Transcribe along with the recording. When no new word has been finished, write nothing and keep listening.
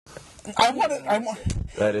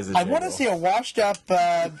That is. I want to see a washed up,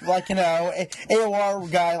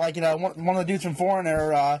 AOR guy, one of the dudes from Foreigner,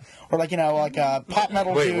 or a pop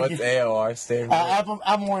metal dude. Wait, what's AOR stand for?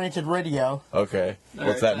 Album oriented radio. Okay,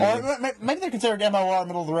 what's that mean? Or maybe they're considered MOR,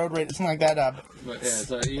 middle of the road radio, something like that. But yeah,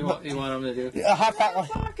 so you want them to do Hot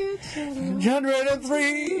Pocket, Generator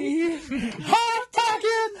 3, Hot Pocket.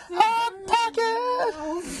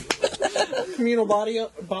 Communal body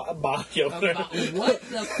opener. What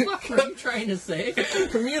the fuck are you trying to say?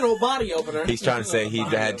 Communal body opener. He's trying to say he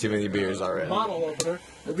had too many beers already. Bottle opener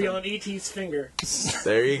will be on E.T.'s finger.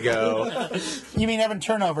 There you go. You mean Evan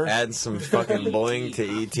Turnover? Add some fucking bling to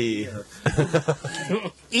E.T.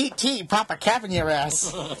 E.T. Pop a cap in your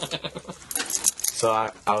ass. So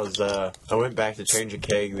I went back to change a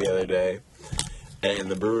keg the other day,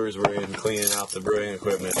 and the brewers were in cleaning out the brewing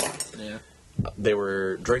equipment. Yeah. They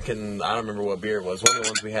were drinking, I don't remember what beer it was, one of the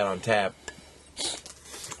ones we had on tap.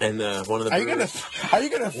 And one of the brewers... Are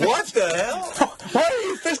you gonna What the hell? Why are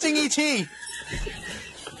you fisting E.T.?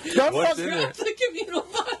 Don't What's fuck in there? The communal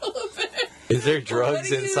bottle of it. Is there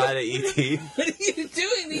drugs inside of E.T.? What are you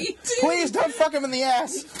doing, E.T.? Please don't fuck him in the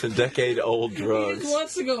ass. It's a decade-old He drugs. just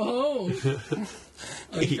wants to go home.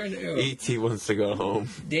 E.T. wants to go home.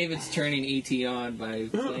 David's turning E.T. on by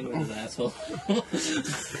playing with his asshole.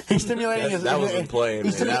 He's stimulating his... That wasn't playing,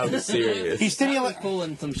 man. That was serious. He's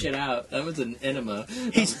pulling some shit out. That was an enema.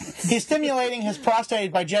 He's stimulating his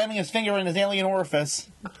prostate by jamming his finger in his alien orifice.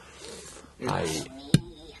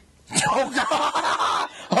 Oh God!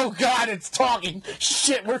 Oh God! It's talking.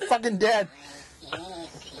 Shit, we're fucking dead.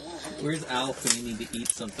 Where's Alf when you need to eat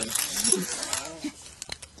something?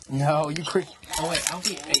 No, you creep. Oh wait, Alf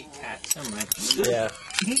ate cats. Never mind. Yeah.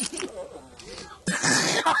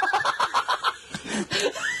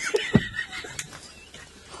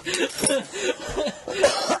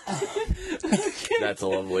 That's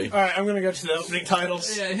lovely. All right, I'm gonna go to the opening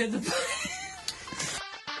titles. Yeah, hit the.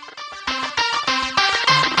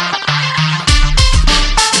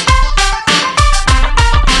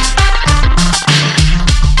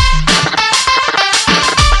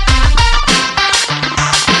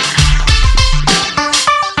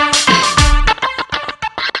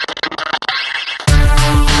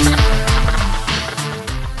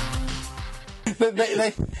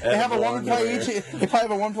 They have a one play ET. They probably have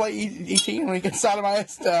a one play ET, and we get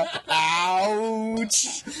sodomized.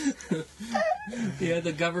 Ouch! Yeah,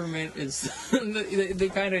 the government is. They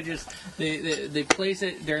kind of just they place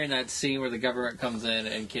it during that scene where the government comes in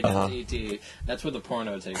and kidnaps ET. That's where the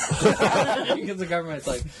porno takes place. Because the government's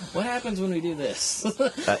like, what happens when we do this?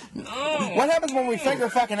 What happens when we finger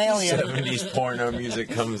fuck an alien? 70s porno music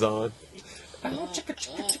comes on. They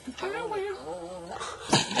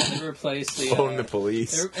replace the Phone the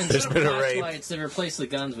police. There's been a rape. Lights, they replace the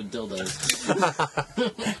guns with dildos.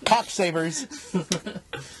 Cock sabers.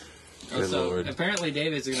 So Lord. apparently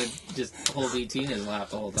David's gonna just hold ET in his lap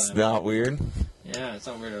the whole time. It's not weird. Yeah, it's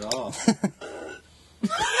not weird at all.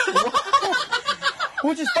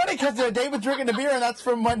 Which is funny because David's drinking a beer, and that's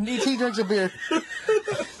from when E.T. drinks a beer.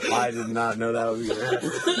 I did not know that was gonna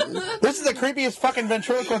happen. This is the creepiest fucking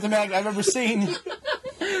ventriloquism mag I've ever seen.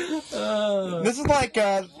 This is like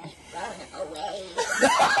this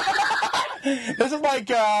is like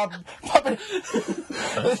puppet.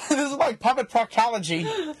 This is like puppet proctology.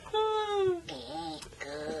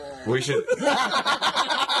 We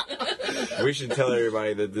should tell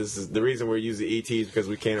everybody that this is the reason we're using ETs because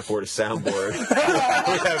we can't afford a soundboard.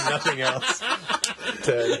 We have nothing else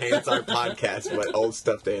to enhance our podcast but old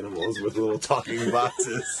stuffed animals with little talking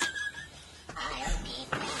boxes.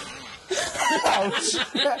 Ouch.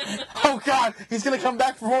 Oh God, he's gonna come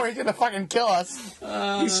back for more. He's gonna fucking kill us.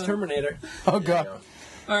 He's Terminator. Oh God.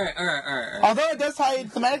 All right. Although it does tie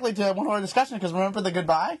thematically to one of our discussions, because remember the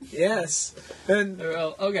goodbye? Yes. And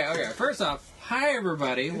Well, okay. First off, hi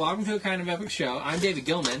everybody. Welcome to a Kind of Epic Show. I'm David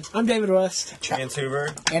Gilman. I'm David West. Chance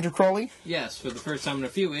Hoover. Andrew Crowley. Yes, for the first time in a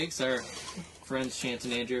few weeks, our friends Chance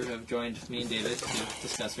and Andrew have joined me and David to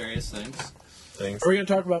discuss various things. Thanks. Are we going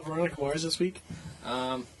to talk about Veronica Mars this week?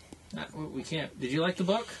 We can't. Did you like the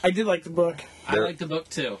book? I did like the book. I like the book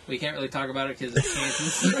too. We can't really talk about it because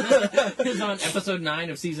Chance is on episode 9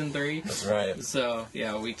 of season 3. That's right. So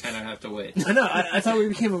yeah, we kind of have to wait. I know. I thought we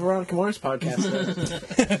became a Veronica Mars podcast.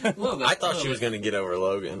 A little bit. I thought she was going to get over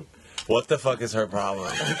Logan. What the fuck is her problem?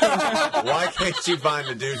 Why can't she find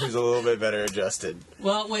a dude who's a little bit better adjusted?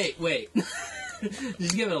 Well, wait.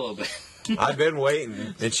 Just give it a little bit. I've been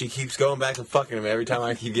waiting, and she keeps going back and fucking him every time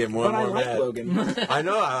I keep getting more But and I more like mad. Logan. I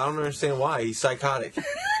know, I don't understand why. He's psychotic.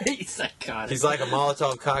 He's psychotic. He's like a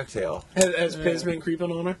Molotov cocktail. Has Piz been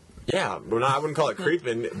creeping on her? Yeah, well, I wouldn't call it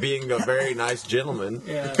creeping. Being a very nice gentleman.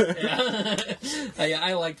 Yeah. Yeah,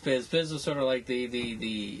 I liked Fizz. Fizz was sort of like the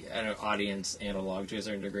I don't know, audience analog to a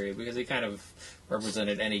certain degree because he kind of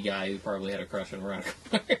represented any guy who probably had a crush on Veronica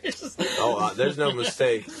Mars. Oh, there's no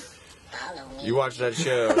mistake. You watch that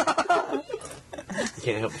show, you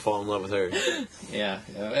can't help but fall in love with her. Yeah.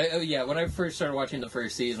 When I first started watching the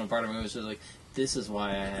first season, part of me was just like, this is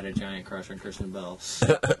why I had a giant crush on Kristen Bell.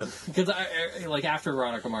 Because like after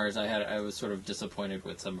Veronica Mars, I was sort of disappointed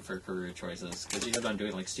with some of her career choices because she kept on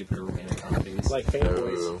doing like stupid romantic comedies. Like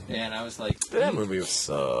Fanboys. Oh. And I was like, That movie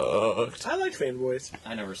sucked. I like Fanboys.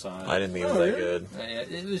 I never saw it. I didn't think it was that good.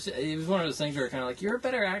 It was one of those things where kind of like, you're a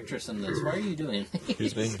better actress than this. Why are you doing this?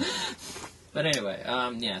 Excuse me. But anyway,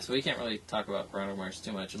 so we can't really talk about Veronica Mars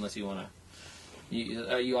too much unless you want to.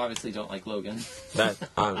 You obviously don't like Logan.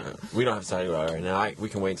 We don't have to talk about it right now. We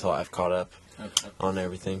can wait until I've caught up on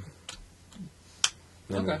everything.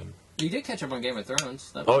 Then Okay. You did catch up on Game of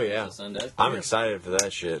Thrones. That Oh, was yeah. this Sunday. I'm excited for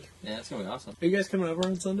that shit. Yeah, it's gonna be awesome. Are you guys coming over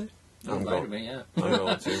on Sunday? You I'm invited going. me, yeah. I'm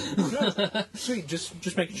going to. Sweet,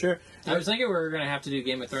 just making sure. I was thinking we were gonna have to do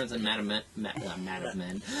Game of Thrones and Mad of Men.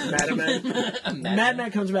 Mad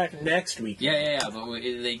Men comes back next week. Yeah, but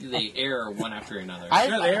they air one after another.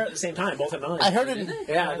 No, they are at the same time, both at 9. I heard it.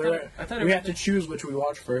 Yeah, I thought it we was- have to choose which we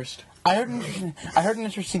watch first. I heard an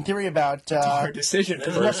interesting theory about Our decision.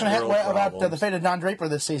 First what's gonna world about problems. the fate of Don Draper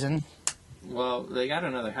this season. Well, they got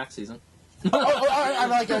another half season. I'm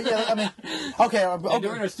like, yeah, I mean, okay, They're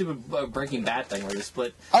doing okay. a stupid Breaking Bad thing where they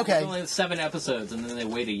split. Okay. It's only 7 episodes and then they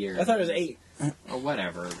wait a year. I thought it was 8. Or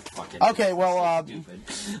whatever. Fucking Okay, well, stupid.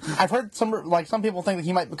 I've heard some people think that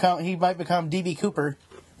he might become D.B. Cooper,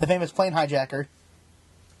 the famous plane hijacker.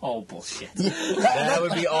 Oh bullshit. That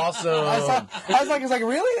would be awesome. I was like,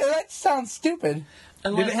 really? That sounds stupid.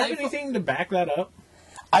 Did it have anything to back that up?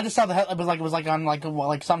 I just saw the it was like on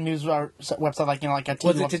like some news website, like like a TV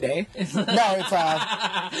Was it website. today? No,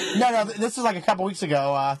 it's no. This is like a couple weeks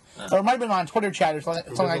ago, or it might have been on Twitter chat or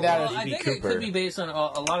something like that. Well, I think it could be based on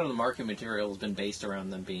a lot of the marketing material has been based around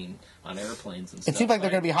them being on airplanes and stuff. It seems like they're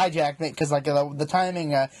going to be hijacked because like the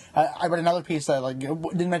timing. I read another piece that like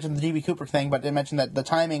didn't mention the D.B. Cooper thing, but it mentioned that the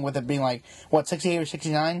timing with it being like 68 or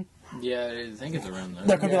 69. Yeah, I think it's around there.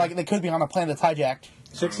 There could be like they could be on a plane that's hijacked.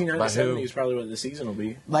 69 By to who? 70 is probably what the season will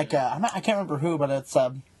be. Like I can't remember who, but it's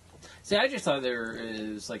See, I just thought there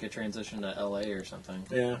was like a transition to L.A. or something.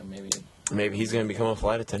 Yeah. Maybe he's going to become a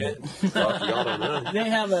flight attendant. Fuck, y'all don't know. They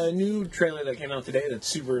have a new trailer that came out today that's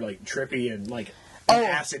super like trippy and like an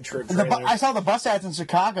acid trip trailer. I saw the bus ads in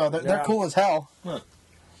Chicago. They're Yeah. cool as hell. Huh.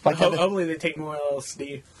 Like Hopefully they take more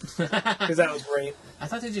LSD because that was great. I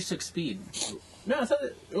thought they just took speed. No, I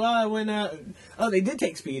thought they did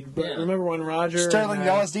take speed. But Yeah. remember when Roger Sterling and,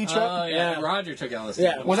 LSD trip. Oh yeah, Yeah. Roger took LSD.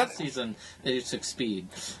 Yeah, But was last that- season they just took speed.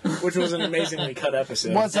 which was an amazingly cut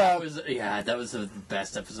episode. Was That was the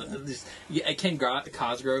best episode. Ken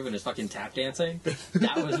Cosgrove and his fucking tap dancing.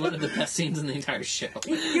 That was one of the best scenes in the entire show.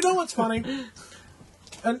 You know what's funny?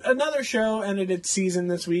 Another show ended its season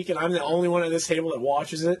this week, and I'm the only one at this table that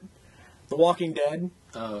watches it. The Walking Dead,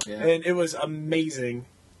 Oh yeah. and it was amazing.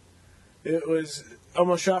 It was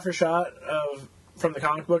almost shot for shot from the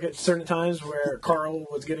comic book at certain times where Carl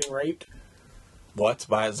was getting raped. What?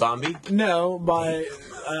 By a zombie? No, by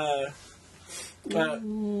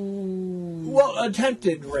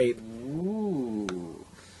attempted rape. Ooh.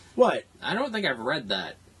 What? I don't think I've read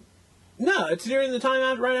that. No, it's during the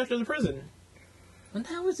time right after the prison, When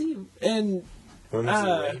that was even. and When was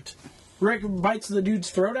he raped? Rick bites the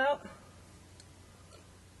dude's throat out.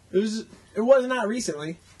 It was not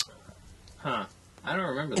recently. Huh. I don't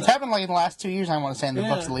remember It's that. happened like in the last 2 years. I want to say in the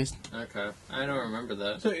Yeah. books at least. Okay. I don't remember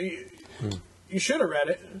that. So you should have read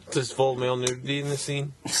it. Does full male nudity in the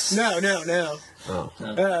scene? No. Oh.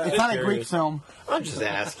 It's not a Greek curious. film. I'm just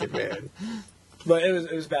asking, man. But it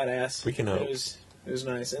was badass. We can hope. It was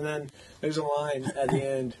nice. And then there's a line at the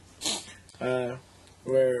end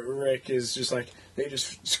where Rick is just like, they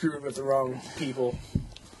just screwed with the wrong people.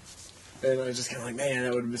 And I was just kind of like, man,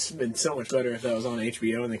 that would have been so much better if that was on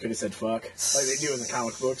HBO and they could have said fuck. Like they do in the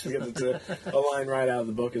comic books, because it's a line right out of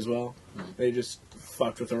the book as well. They just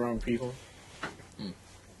fucked with the wrong people.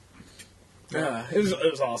 Yeah, it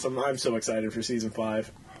was awesome. I'm so excited for season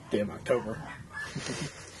 5. Damn October.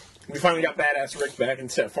 We finally got badass Rick back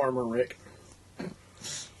instead of Farmer Rick.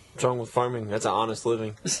 What's wrong with farming? That's an honest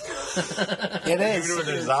living. It is. Even when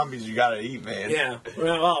there's zombies, you gotta eat, man. Yeah.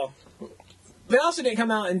 Well, they also didn't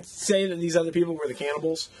come out and say that these other people were the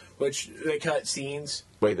cannibals, which they cut scenes.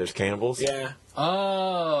 Wait, there's cannibals? Yeah.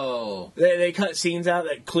 Oh. They cut scenes out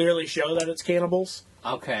that clearly show that it's cannibals.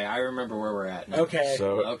 Okay, I remember where we're at now. Okay.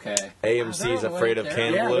 So Okay. AMC's Wow, afraid of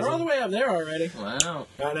they're all the way Yeah, they're all cannibalism. the way up there already. Wow.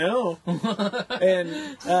 I know.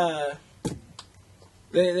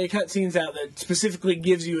 And they cut scenes out that specifically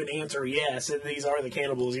gives you an answer. Yes, and these are the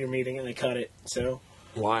cannibals you're meeting, and they cut it. So,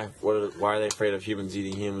 Why? Why are they afraid of humans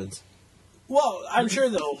eating humans? well, I'm sure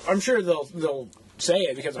they'll say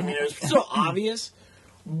it because I mean it was so obvious,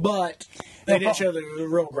 but they didn't show the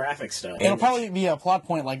real graphic stuff. It'll probably be a plot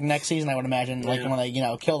point like next season, I would imagine, like Yeah. when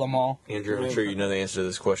they kill them all. Andrew, I'm sure you know the answer to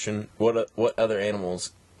this question. What other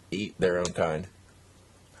animals eat their own kind?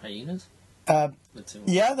 Hyenas? Let's see.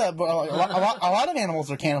 Yeah, a lot of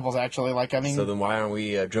animals are cannibals actually. Like I mean, So then why aren't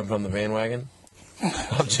we jumping on the bandwagon?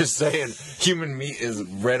 I'm just saying, human meat is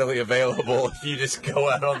readily available if you just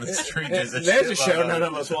go out on the street. There's a There's a show shitload none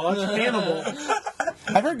of of us watch. Cannibal.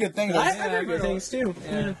 I've heard good things. I've heard good things too.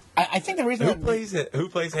 Yeah. I think the reason Who that, plays it? Who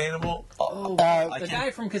plays Hannibal? Oh, the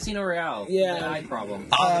guy from Casino Royale. Yeah. The eye problem.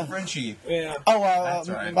 The Frenchie. Yeah. That's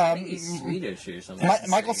right. I think he's Swedish or something.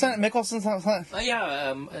 Mickelson, Oh,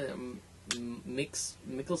 yeah,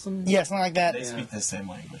 Mickelson? yeah, something like that. They speak the same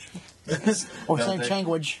language. Or Don't saying they?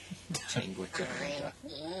 language.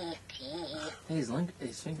 Hey,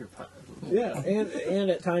 his finger pop. Yeah, and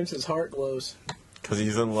at times his heart glows. Because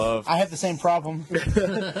he's in love. I have the same problem.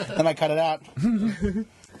 Then I cut it out.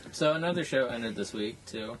 So another show ended this week,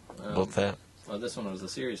 too. What's that? Well, this one was the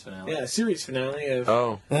series finale. Yeah, series finale of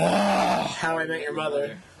Oh. How I Met Your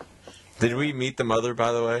Mother. Did we meet the mother,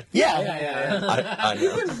 by the way? Yeah. Yeah. I know.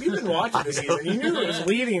 You've been watching this season. You knew it was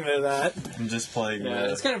leading to that. I'm just playing Yeah,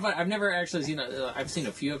 it's kind of fun. I've never actually seen. I've seen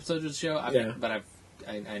a few episodes of the show, Yeah. but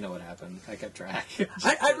I know what happened. I kept track.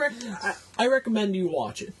 I recommend you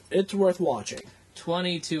watch it. It's worth watching.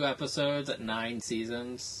 22 episodes at 9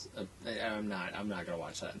 seasons. I'm not gonna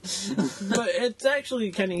watch that. But it's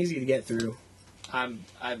actually kind of easy to get through. I've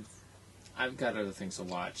got other things to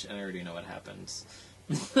watch, and I already know what happens.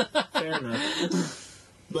 Fair enough.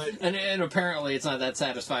 But And apparently, it's not that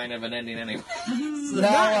satisfying of an ending anyway.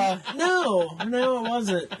 Now, no, it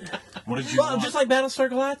wasn't. What did you Well, just like Battlestar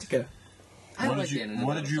Galactica. I What like did the ending you, of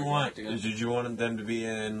what did you Battlestar want? Galactica. Did you want them to be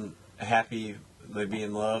in happy, they be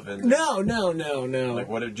in love, and No. like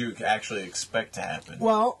what did you actually expect to happen?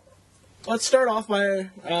 Well, let's start off by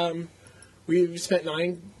we've spent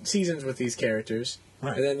 9 seasons with these characters.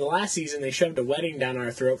 Right. And then the last season, they shoved a wedding down our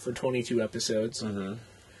throat for 22 episodes. Mm-hmm.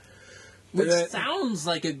 Which And then- sounds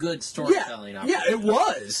like a good storytelling Yeah, opportunity. it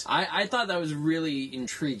was. I thought that was really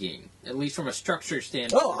intriguing, at least from a structure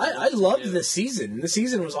standpoint. Oh, I loved this season. The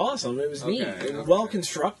season was awesome. It was neat Okay, and okay. well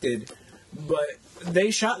constructed. But they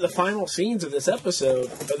shot the final scenes of this episode,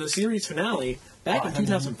 of the series finale, back in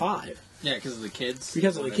 2005. Yeah, because of the kids.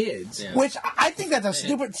 Because of the kids. Yeah. which I think that's a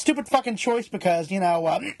stupid fucking choice because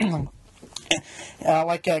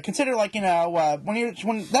consider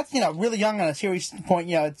when that's really young on a series point,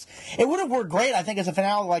 it would have worked great I think as a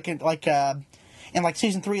finale in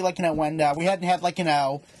season 3 when we hadn't had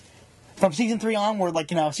from season 3 onward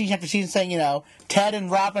season after season saying Ted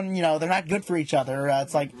and Robin they're not good for each other.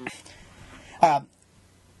 It's like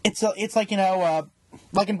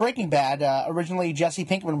like in Breaking Bad, originally Jesse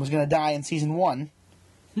Pinkman was going to die in season 1.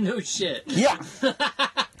 No shit. Yeah,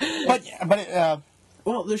 but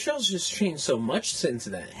Well, the show's just changed so much since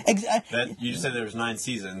then. That you just said there was 9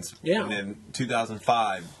 seasons. Yeah. And then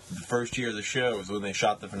 2005, the first year of the show is when they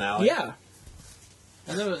shot the finale. Yeah,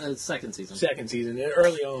 And then the second season. second season,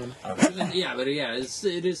 early on. Yeah, but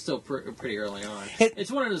it is still pretty early on.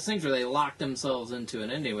 It's one of those things where they lock themselves into an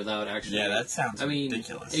ending without actually. Yeah, that sounds I mean,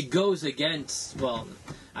 ridiculous. it goes against. Well,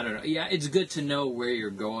 I don't know. Yeah, it's good to know where you're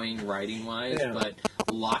going writing wise, Yeah. but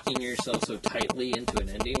locking yourself so tightly into an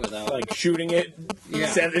ending without. Like shooting it Yeah.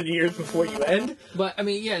 7 years before you end. But I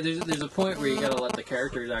mean, yeah, there's a point where you got to let the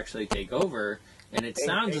characters actually take over, and it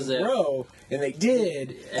sounds and as if. grow, and they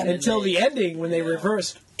did And then until they- the ending when they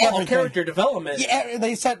reversed all Everything. character development. yeah,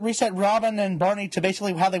 they reset Robin and Barney to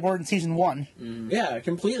basically how they were in season 1. Yeah,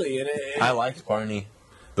 completely. And I liked Barney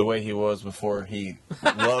the way he was before he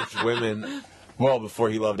loved women. Well, before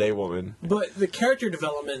he loved a woman. but the character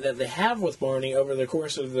development that they have with Barney over the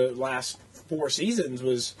course of the last 4 seasons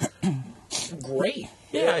was great.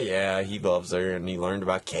 Yeah, he loves her, and he learned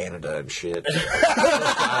about Canada and shit.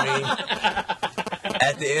 I mean,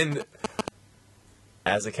 at the end,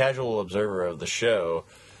 as a casual observer of the show,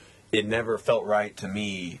 it never felt right to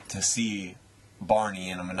me to see Barney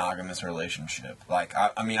in a monogamous relationship. Like,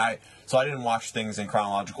 so I didn't watch things in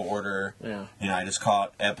chronological order. Yeah. I just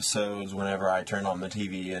caught episodes whenever I turned on the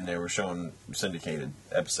TV and they were showing syndicated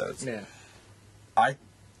episodes. Yeah. I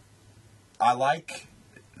like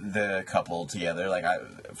the couple together. Like,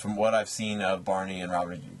 from what I've seen of Barney and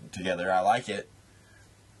Robin together, I like it.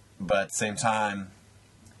 but at the same time,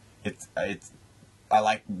 I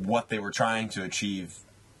like what they were trying to achieve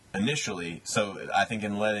initially. So I think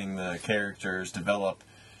in letting the characters develop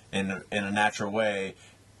in a natural way,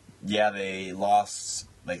 yeah, they lost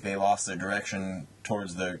their direction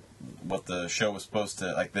towards what the show was supposed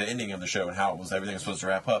to, like the ending of the show and how everything was supposed to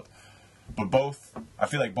wrap up. But I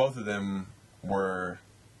feel like both of them were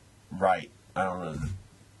right. I don't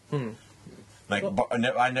know. Like,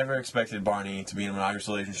 I never expected Barney to be in a monogamous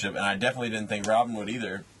relationship, and I definitely didn't think Robin would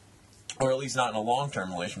either. Or at least not in a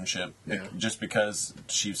long-term relationship. Yeah. Just because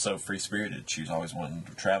she's so free-spirited. She was always wanting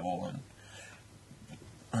to travel, and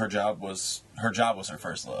her job was her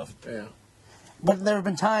first love. Yeah. But there have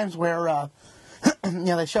been times where,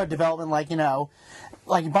 they showed development, like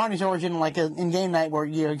Barney's origin, like in Game Night, where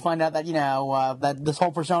you find out that that this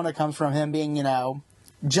whole persona comes from him being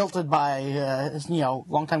jilted by his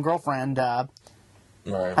longtime girlfriend,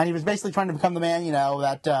 Right. and he was basically trying to become the man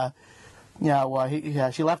that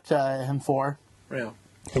she left him for. Yeah.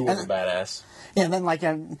 Who was a badass. Yeah, and then with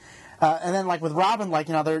Robin,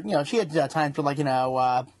 she had times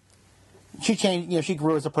where she changed, she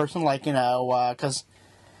grew as a person, because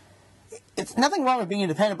it's nothing wrong with being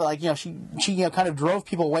independent, but she kind of drove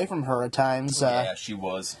people away from her at times. Yeah, she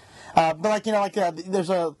was. But there's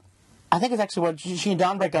I think it's actually what she and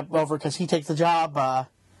Don break up over because he takes the job.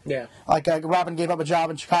 Yeah. Robin gave up a job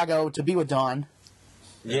in Chicago to be with Don.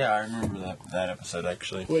 Yeah, I remember that episode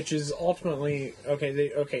actually. Which is ultimately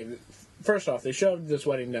first off, they shoved this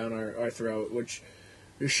wedding down our throat, which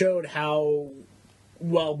showed how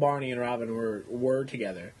well Barney and Robin were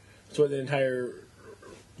together. That's what the entire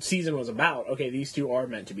season was about. Okay, these two are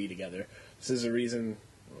meant to be together. This is a reason.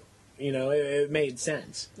 It made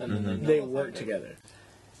sense. And They worked together.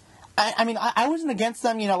 I wasn't against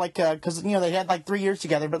them, because they had 3 years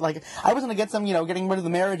together, but I wasn't against them, getting rid of the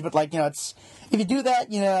marriage. But it's if you do that,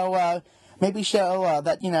 maybe show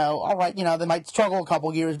that all right, they might struggle a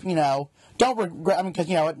couple years, don't regret. Because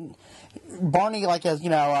Barney as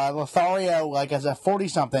Lothario as a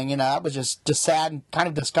 40-something, that was just sad and kind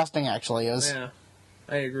of disgusting. Actually, it was. Yeah,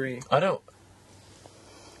 I agree. I don't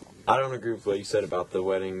agree with what you said about the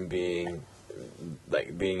wedding being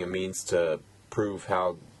a means to prove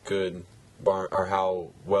how good or how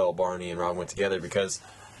well Barney and Robin went together, because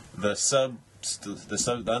the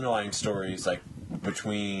underlying stories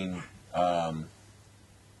between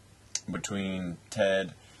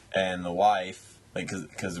Ted and the wife,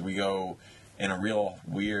 because we go in a real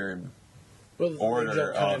weird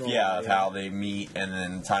order of how they meet and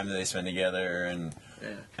then the time that they spend together and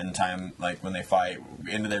time when they fight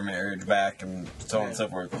into their marriage back and so on and so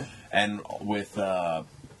forth. And with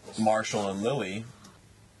Marshall and Lily,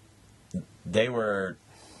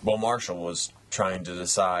 Marshall was trying to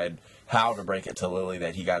decide how to break it to Lily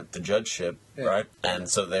that he got the judgeship, right? And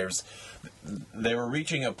so they were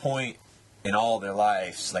reaching a point in all their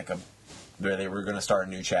lives, where they were going to start a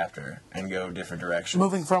new chapter and go different directions.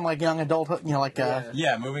 Moving from young adulthood,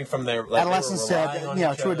 moving from their adolescence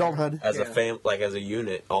to true adulthood as a as a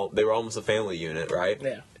unit. They were almost a family unit, right?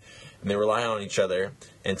 Yeah. And they rely on each other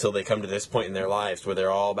until they come to this point in their lives where they're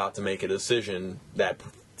all about to make a decision that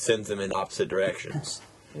sends them in opposite directions.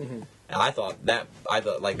 Mm-hmm. And I thought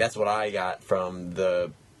that's what I got from the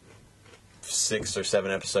 6 or 7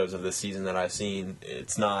 episodes of this season that I've seen.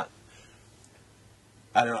 It's not.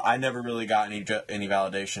 I never really got any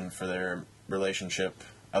validation for their relationship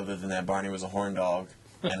other than that Barney was a horn dog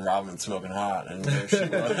and Robin smoking hot, and there she was.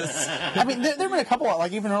 There have been a couple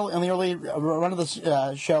even early, in the early run of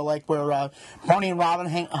the show, where Barney and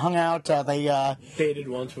Robin hung out. They dated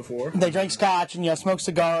once before. They drank scotch and smoked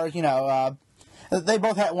cigars. They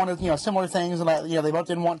both wanted similar things, and they both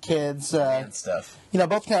didn't want kids. And stuff.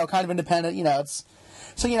 Both kind of independent. It's.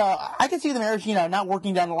 So, I could see the marriage, not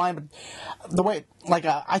working down the line, but the way,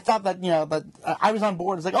 I thought that, that I was on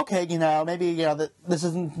board. It's okay, maybe, that this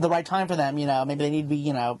isn't the right time for them, maybe they need to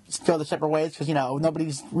be, go their separate ways because,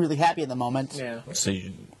 nobody's really happy at the moment. Yeah. So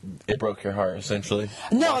it broke your heart, essentially?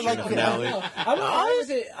 No, I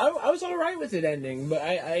was all right with it ending, but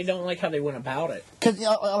I don't like how they went about it. Because,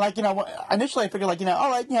 initially I figured,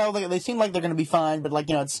 all right, they seem like they're going to be fine, but,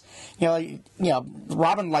 it's,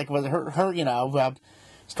 Robin, was her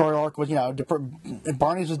story arc was,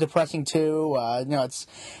 Barney's was depressing too. I think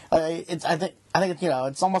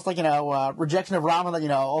it's almost rejection of Robin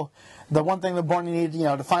that, the one thing that Barney needed,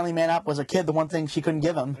 to finally man up was a kid, the one thing she couldn't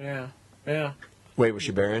give him. Yeah. Wait, was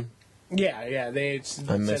she barren? Yeah, they said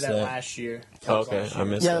that last year. Okay, I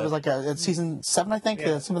missed that. Yeah, it was it's season 7, I think.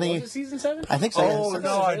 Yeah. Some of the, was it season 7? I think so. Oh, yeah.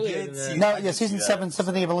 no, I did see No, yeah, season 7,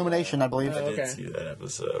 Symphony of Illumination, I believe. I okay. did see that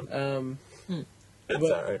episode. But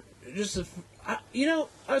It's alright. I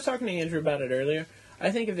was talking to Andrew about it earlier.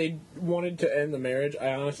 I think if they wanted to end the marriage,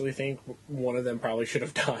 I honestly think one of them probably should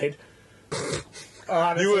have died.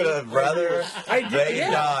 Honestly, You would have rather they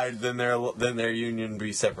yeah. died than their union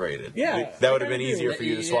be separated. Yeah, that would have I been agree. easier for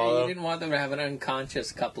you to You swallow. didn't want them to have an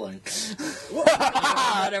unconscious coupling.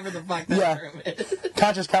 Whatever the fuck that Yeah. term is.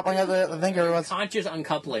 Conscious coupling, I think it was. Conscious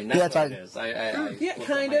uncoupling. Yeah, That's that's what it is. I Yeah, flipped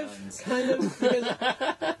kind my of. guns. Because,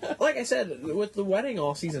 like I said, with the wedding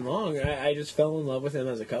all season long, I just fell in love with him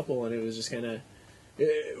as a couple, and it was just kind of,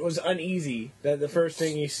 it was uneasy. That the first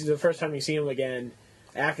time you see him again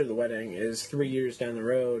after the wedding is 3 years down the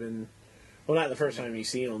road, and well, not the first time you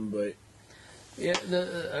see him, but Yeah,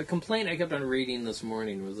 a complaint I kept on reading this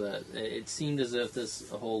morning was that it seemed as if this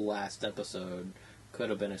whole last episode could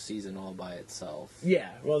have been a season all by itself. yeah,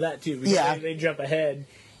 well, that too. Because Yeah. they jump ahead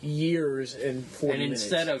years and 40 And minutes.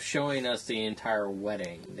 instead of showing us the entire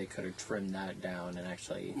wedding, they could have trimmed that down and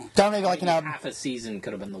actually Don't make like half a season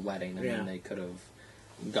could have been the wedding, and Yeah. then they could have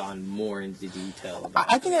gone more into detail about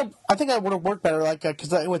I think I would have worked better, like,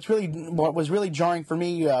 because what was really jarring for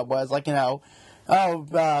me was like, your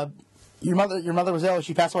mother was ill.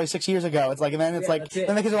 She passed away 6 years ago. It's like, and then it's Yeah, like, that's it.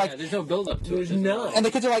 then the kids are Yeah, like, there's no build up to There's it. none. and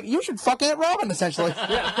the kids are like, you should fuck Aunt Robin, essentially.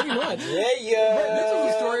 Yeah, pretty much. This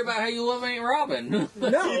is a story about how you love Aunt Robin. No, Keep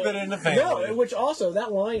it in the family. No, which also,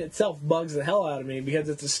 that line itself bugs the hell out of me because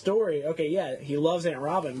it's a story. Okay, yeah, he loves Aunt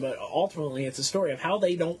Robin, but ultimately it's a story of how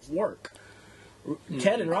they don't work.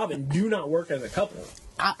 Ted and Robin do not work as a couple.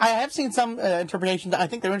 I have seen some interpretations. I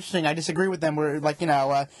think they're interesting. I disagree with them. Where like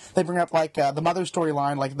they bring up like the mother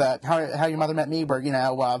storyline, like how your mother met me, where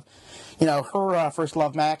her first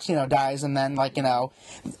love Max dies, and then like the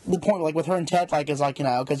point like with her and Ted like is like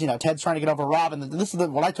because Ted's trying to get over Robin. This is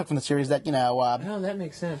what I took from the series that Oh, that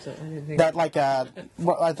makes sense. I didn't think that like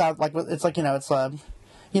what I thought like it's like it's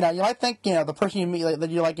you might think the person you meet that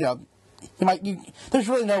you like there's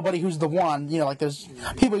really nobody who's the one like there's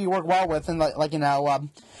people you work well with and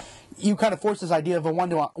you kind of force this idea of a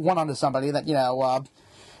one onto somebody that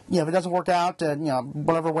if it doesn't work out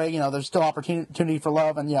whatever way there's still opportunity for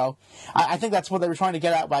love, and I think that's what they were trying to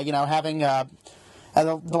get at by having the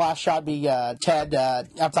last shot be Ted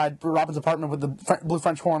outside Robin's apartment with the blue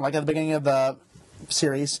French horn like at the beginning of the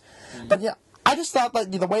series. But yeah, I just thought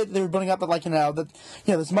that the way that they were building up that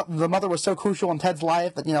the mother was so crucial in Ted's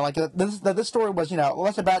life that this story was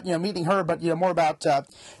less about meeting her, but more about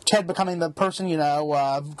Ted becoming the person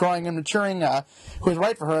growing and maturing who was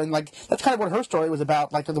right for her, and like that's kind of what her story was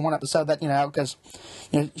about. Like the one episode that because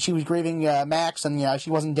she was grieving Max, and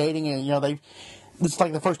she wasn't dating, and this is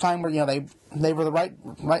like the first time where they were the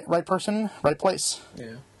right person, right place.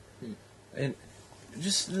 Yeah. And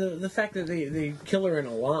just the fact that they kill her in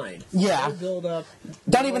a line. Yeah. They build up.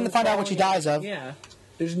 Don't even find out what she dies of. Yeah.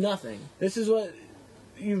 There's nothing. This is what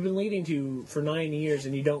you've been leading to for 9 years,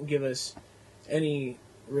 and you don't give us any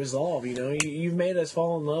resolve. You've made us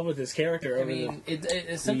fall in love with this character. I Over mean, it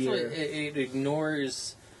essentially it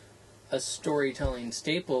ignores a storytelling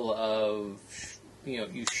staple of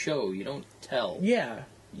you show, you don't tell. Yeah.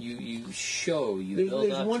 You show, you There's build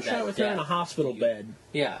up one to shot that with her in a depth. hospital bed.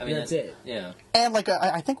 Yeah, I mean That's it. Yeah. And like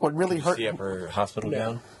I think what really hurt. See up her hospital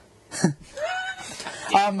gown.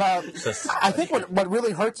 I think what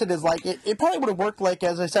really hurts it is like it probably would have worked like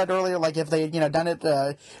as I said earlier, like if they done it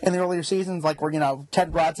in the earlier seasons, like where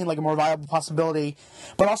Ted Rod seemed like a more viable possibility,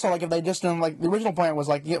 but also like if they just done like the original plan was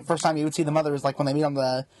like the first time you would see the mother is like when they meet on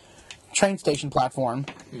the train station platform.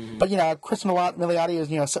 Mm-hmm. But Kristen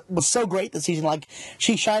Milioti was so great this season. Like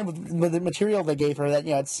she shined with the material they gave her. That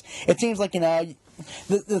it seems like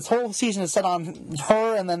this whole season is set on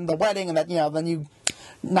her and then the wedding, and that then you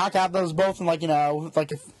knock out those both in like a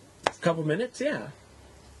couple minutes. Yeah.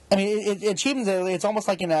 I mean, it cheapens it. It's almost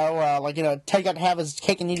like Ted got to have his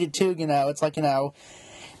cake and eat it too. It's like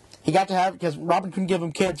he got to have because Robin couldn't give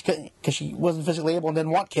him kids because she wasn't physically able and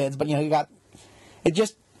didn't want kids. But he got it.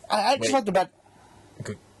 Just I just like the bet.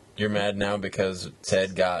 You're mad now because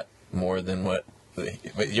Ted got more than what.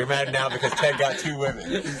 But you're mad now because Ted got 2 women.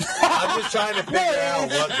 I'm just trying to figure out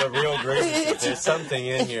what the real grievance is. There's something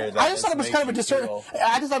in here that I just thought it was kind of a disservice. feel...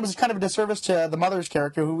 I just thought it was kind of a disservice to the mother's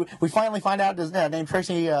character, who we finally find out is named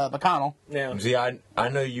Tracy McConnell. Yeah. See, I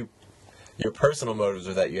know you. Your personal motives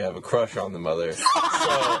are that you have a crush on the mother, so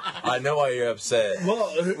I know why you're upset.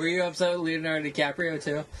 Well, Were you upset with Leonardo DiCaprio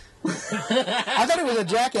too? I thought he was a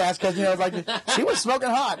jackass because like she was smoking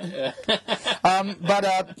hot.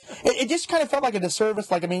 But it just kind of felt like a disservice.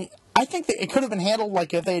 Like I I think that it could have been handled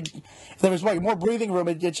like if there was like more breathing room.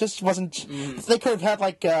 It just wasn't. They could have had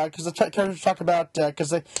like because the characters talk about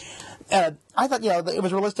because I thought it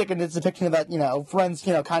was realistic in its depiction of that friends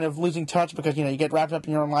kind of losing touch because you get wrapped up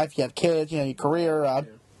in your own life, you have kids, your career.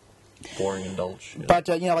 Boring indulge. Yeah. But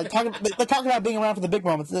like talking about being around for the big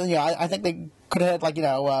moments. I think they could have had like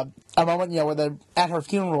a moment where they're at her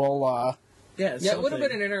funeral. Yeah, it would have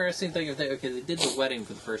been an interesting thing if they did the wedding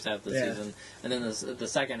for the first half of the season, and then the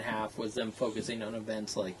second half was them focusing on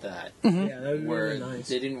events like that, Mm-hmm. Yeah, that would be where really nice.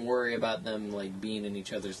 they didn't worry about them like being in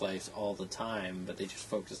each other's lives all the time, but they just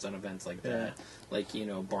focused on events like that, like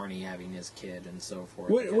Barney having his kid and so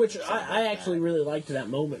forth. Which I actually really liked that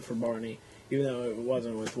moment for Barney, even though it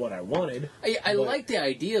wasn't with what I wanted. I like the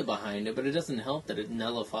idea behind it, but it doesn't help that it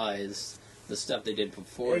nullifies the stuff they did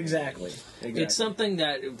before. Exactly. It's something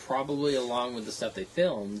that probably, along with the stuff they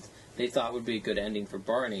filmed, they thought would be a good ending for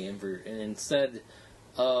Barney, and instead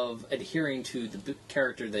of adhering to the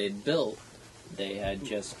character they had built, they had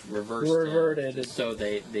just reverted it so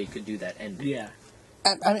they could do that ending. Yeah.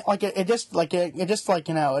 I mean, like it just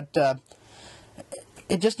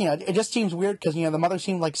seems weird because the mother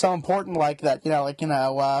seemed like so important, like that,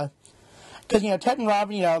 because Ted and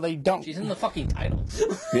Robin, they don't. She's in the fucking title.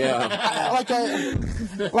 Yeah. Yeah,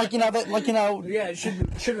 it should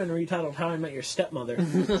have been retitled "How I Met Your Stepmother."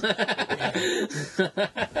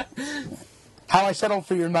 How I Settled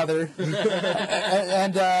for Your Mother,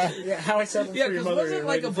 and How I Settled for Your because Mother. wasn't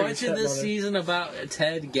like a for Your bunch of this Stepmother. season about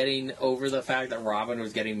Ted getting over the fact that Robin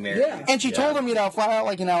was getting married? Yeah. and she told him, flat out,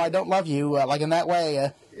 I don't love you, like in that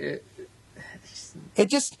way. It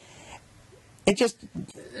just. There's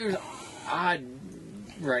odd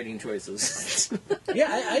writing choices. Yeah,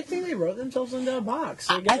 I think they wrote themselves into a box.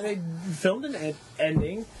 They filmed an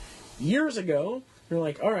ending years ago. They're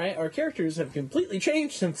like, all right, our characters have completely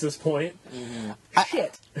changed since this point.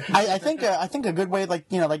 Shit. I think a good way, the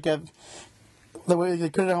way they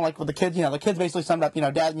could have done, like with the kids, the kids basically summed up,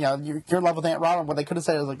 Dad, you're in love with Aunt Robin. What they could have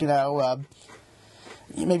said is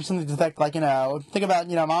maybe something to the effect, think about,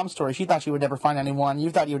 Mom's story. She thought she would never find anyone.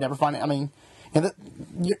 You thought you would never find it. I mean,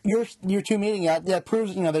 your two meeting, that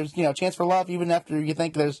proves, there's, chance for love even after you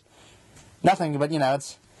think there's nothing. But,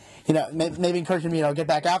 it's, maybe encourage him, get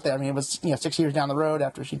back out there. I mean, it was, 6 years down the road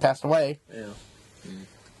after she passed away.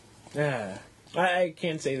 Yeah. I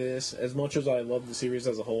can't say this. As much as I love the series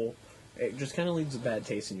as a whole, it just kind of leaves a bad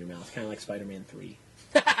taste in your mouth, kind of like Spider-Man 3.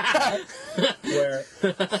 Where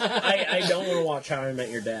I don't want to watch How I Met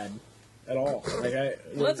Your Dad at all. Well,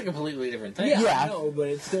 that's a completely different thing. Yeah, Yeah. I know, but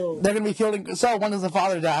it's still... They're going to be fielding, so when does the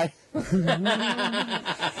father die?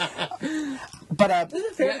 But, Is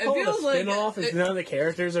it fair Yeah, to it call it a feels like spin-off if none of the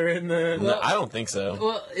characters are in the... No, I don't think so.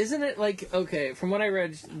 Well, isn't it okay, from what I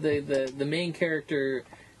read, the main character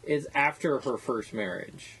is after her first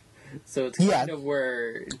marriage. So it's kind of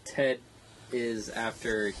where Ted is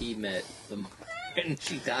after he met the mother and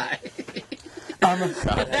she died. God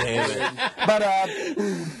damn it.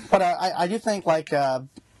 but I do think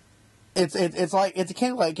it's like it's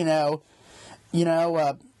kind of like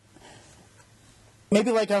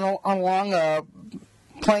maybe like on a long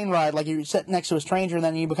plane ride, like you sit next to a stranger and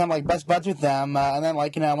then you become like best buds with them, and then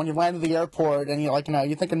when you land at the airport and you're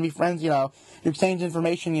you're thinking to be friends, you exchange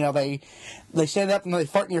information, they stand up and they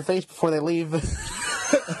fart in your face before they leave.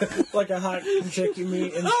 Like a hot chick you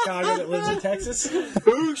meet in Chicago that lives in Texas.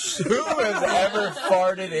 Who has ever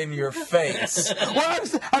farted in your face Well, I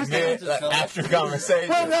was thinking, after conversation?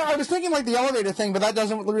 well, no, I was thinking like the elevator thing, but that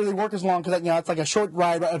doesn't really work as long because it's like a short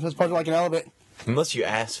ride as opposed to like an elevator. Unless you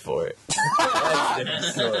ask for it. That's a different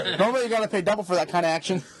story. Normally you gotta pay double for that kind of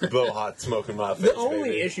action. Blow hot smoke in my face, The only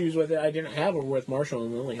baby. issues with it I didn't have were with Marshall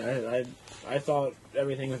and Lily. I thought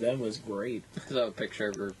everything with them was great. I saw a picture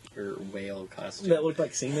of her whale costume. That looked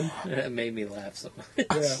like semen. It made me laugh so much.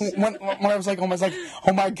 Yeah. When I was almost like,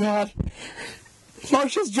 oh my god,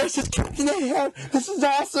 Marshall's dressed as Captain Ahab. This is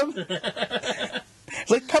awesome. It's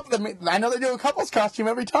like I know they do a couple's costume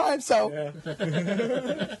every time, so.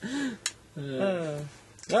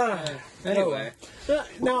 Anyway.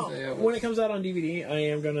 Now, Yeah, when it comes out on DVD, I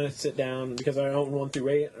am going to sit down, because I own 1 through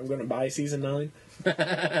 8, I'm going to buy Season 9.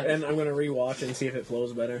 And I'm going to rewatch and see if it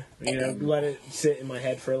flows better. Let it sit in my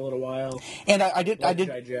head for a little while. And I did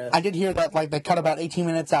digest. hear that they cut about 18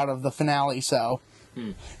 minutes out of the finale, so.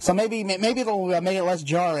 So maybe it'll make it less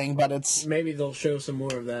jarring, but it's Maybe they'll show some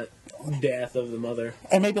more of that death of the mother.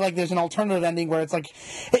 and maybe there's an alternative ending where it's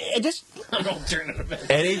it just An alternative ending.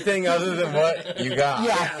 Anything other than what you got.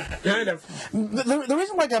 yeah. Kind of. The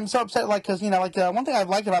reason I'm so upset because one thing I've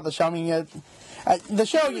liked about the show, I mean the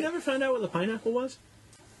show You never found out what the pineapple was?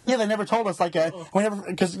 Yeah, they never told us. Like, whenever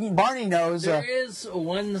because Barney knows. There is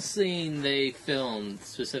one scene they filmed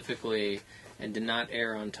specifically and did not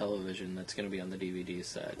air on television that's going to be on the DVD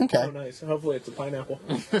set. Okay. Oh, nice. Hopefully it's a pineapple.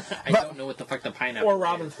 I don't know what the fuck the pineapple Or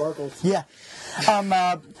Robin is. Sparkles. Yeah,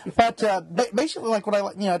 basically, like what I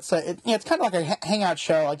like, it's it's kind of like a hangout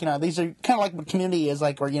show. Like these are kind of like what Community is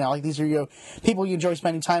like, where like these are people you enjoy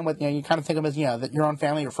spending time with. You kind of think of them as that your own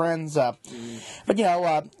family or friends. But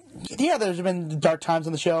there's been dark times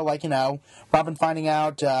on the show, like Robin finding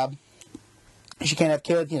out she can't have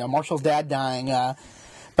kids. Marshall's dad dying.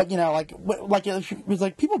 But it was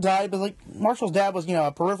like people died, but like Marshall's dad was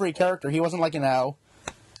a periphery character. He wasn't like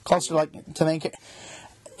close to to the main.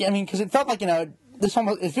 I mean, because it felt like this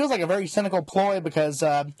almost it feels like a very cynical ploy because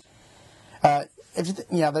there's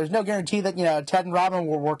no guarantee that Ted and Robin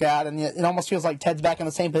will work out, and it almost feels like Ted's back in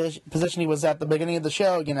the same position he was at the beginning of the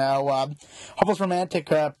show. Hopeless romantic,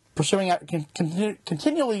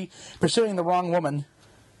 continually pursuing the wrong woman.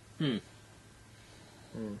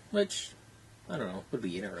 Which, I don't know, would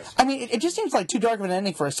be interesting. I mean, it just seems like too dark of an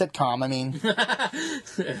ending for a sitcom. I mean,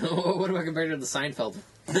 What about compared to the Seinfeld?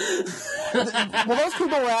 well, those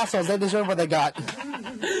people were assholes. They deserve what they got.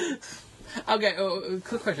 Okay,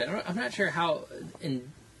 quick question. I'm not sure how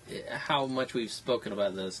much we've spoken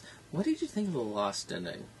about this. What did you think of the Lost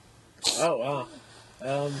ending? Oh,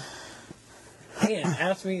 wow. Man,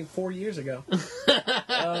 asked me 4 years ago.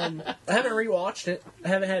 I haven't rewatched it. I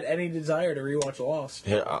haven't had any desire to rewatch Lost.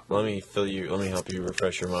 Here, let me help you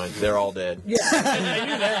refresh your mind. They're all dead. Yeah, I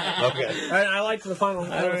knew that. Okay. I liked the final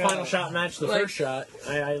shot match the first shot.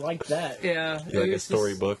 I liked that. Yeah, You like a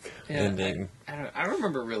storybook Yeah, ending. I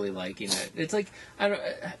remember really liking it. It's like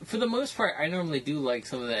for the most part, I normally do like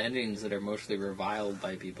some of the endings that are mostly reviled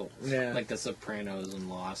by people. Yeah. Like The Sopranos and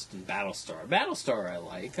Lost and Battlestar. Battlestar I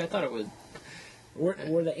like. I thought it was. Were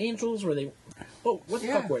the angels? Were they? Oh, what the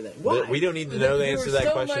fuck were they? Why? We don't need to know the There answer to was that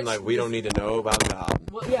so question. much Like, we don't need to know about God.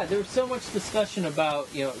 Well, yeah, there was so much discussion about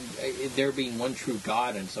there being one true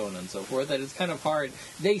God and so on and so forth that it's kind of hard.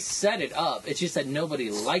 They set it up. It's just that nobody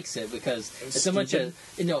likes it because it's a bunch of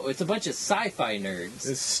sci-fi nerds.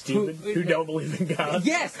 It's stupid who don't believe in God.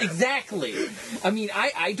 Yes, exactly. I mean,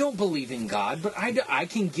 I don't believe in God, but I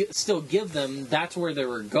can still give them that's where they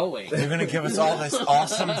were going. You're gonna give us all this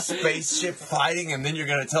awesome spaceship fighting, and then you're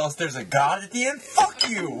gonna tell us there's a God at the end? Fuck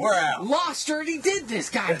you! We're out. Lost already did this,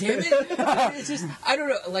 goddammit! It's just, I don't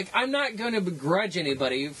know, like, I'm not going to begrudge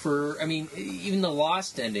anybody for, I mean, even the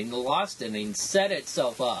Lost ending set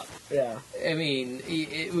itself up. Yeah. I mean,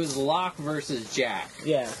 it was Locke versus Jack.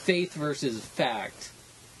 Yeah. Faith versus fact.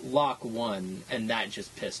 Locke won, and that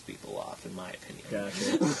just pissed people off, in my opinion.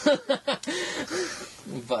 Gotcha.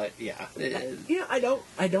 But, yeah.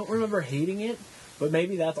 I don't remember hating it, but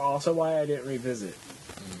maybe that's also why I didn't revisit.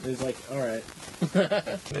 It was like, all right.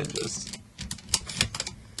 Ninjas.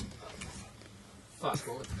 Fuck.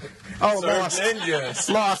 Oh, Surf Lost. ninjas.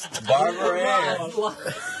 Lost. Barbara Ann.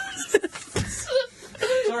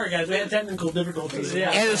 Sorry, guys, we had technical difficulties.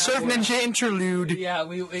 Yeah. And a Surf Ninja interlude, Yeah,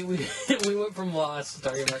 we went from Lost to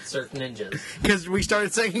talking about Surf Ninjas. because we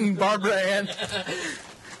started singing Barbara Ann.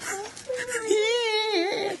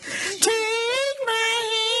 Yeah, take my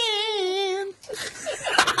hand.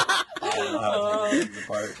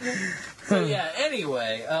 So yeah.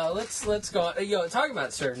 Anyway, let's go on. Talking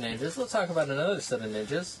about Surf Ninjas, let's talk about another set of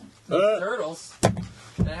ninjas. The Turtles.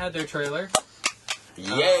 They had their trailer.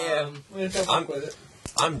 Yeah. I'm with it.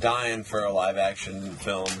 I'm dying for a live action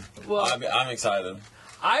film. Well- I'm excited.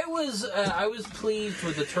 I was pleased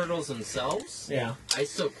with the Turtles themselves. Yeah. I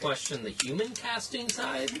still question the human casting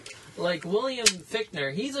side. Like William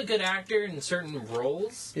Fichtner, he's a good actor in certain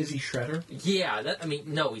roles. Is he Shredder? Yeah,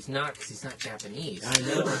 no, he's not, because he's not Japanese. I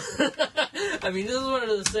know. I mean, this is one of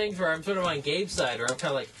those things where I'm sort of on Gabe's side, where I'm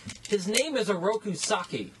kind of like, his name is Oroku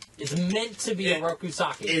Saki. It's meant to be Oroku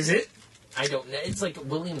Saki. Is it? I don't know. It's like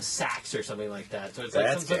William Sachs or something like that. So it's like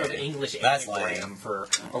That's some sort of gay. English That's anagram lame. for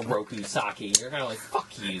Oroku Saki. You're kind of like,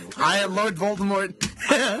 fuck you. I am Lord Voldemort.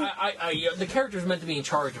 The character's meant to be in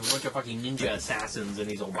charge of a bunch of fucking ninja assassins, and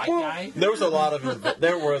he's a white guy. There was a lot of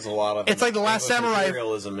It's like The Last English Samurai.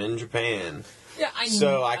 imperialism in Japan. Yeah,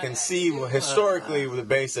 So I can see historically the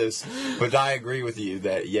basis, but I agree with you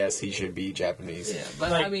that yes, he should be Japanese. Yeah,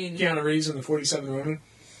 but Like I mean, Keanu Reeves in the 47 Women.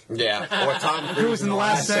 Yeah, or Tom Cruise Who's in The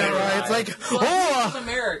Last Samurai? It's like, he's oh!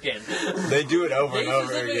 American. they do it over and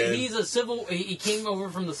over again. He's he came over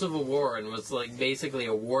from the Civil War and was like basically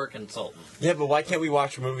a war consultant. Yeah, but why can't we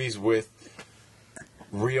watch movies with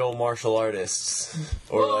real martial artists?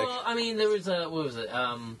 Or Well, I mean, there was what was it?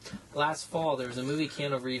 Last fall, there was a movie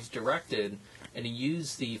Keanu Reeves directed, and he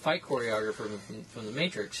used the fight choreographer from The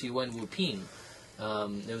Matrix, Yuen Wu-Ping.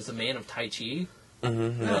 It was the Man of Tai Chi.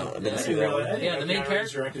 No, I didn't see Yeah, that one. Yeah, the main Keanu Reeves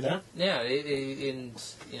character- directed that. Yeah,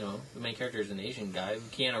 the main character is an Asian guy.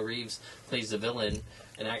 Keanu Reeves plays the villain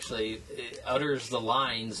and actually utters the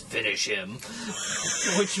lines "finish him,"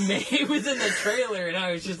 which was in the trailer, and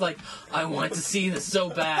I was just like, I want to see this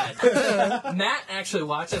so bad. Matt actually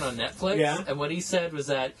watched it on Netflix, Yeah. and what he said was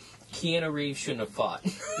that Keanu Reeves shouldn't have fought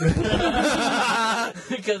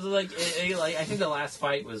because I think the last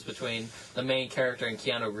fight was between the main character and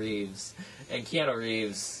Keanu Reeves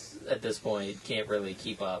at this point can't really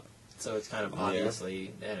keep up, so it's kind of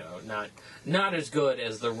obviously not as good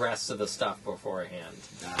as the rest of the stuff beforehand.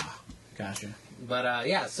 Gotcha. But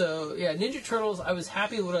Ninja Turtles, I was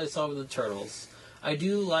happy with what I saw with the Turtles. I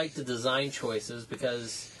do like the design choices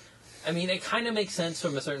because it kind of makes sense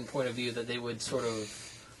from a certain point of view that they would sort of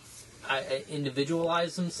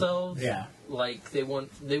individualize themselves. Yeah. Like they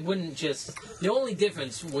wouldn't just. The only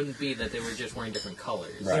difference wouldn't be that they were just wearing different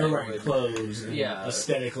colors. They were They wearing would- clothes and Yeah.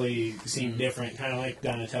 aesthetically seem different, kind of like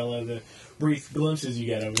Donatello. The brief glimpses you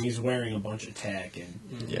get of him, he's wearing a bunch of tech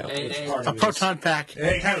and Yeah. it's And- part A of his- proton pack.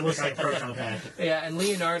 It kind of looks like a proton pack. Yeah, and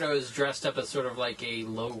Leonardo is dressed up as sort of like a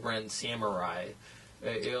low-rent samurai.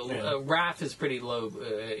 Raph is pretty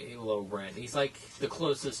low rent. He's like the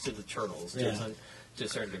closest to the Turtles to a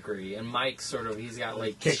certain degree. And Mike's he's got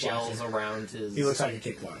like Kickboxer. shells around his... He looks like a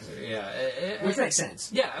kickboxer. Yeah. Which makes sense.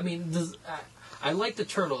 Yeah, I like the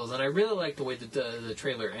Turtles, and I really like the way that the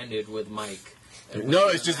trailer ended with Mike. No,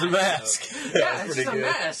 it's just a mask. Yeah, it's just a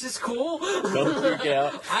mess. It's cool. Don't freak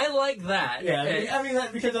out. I like that. Yeah,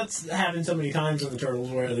 And- because that's happened so many times in the Turtles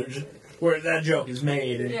where that joke is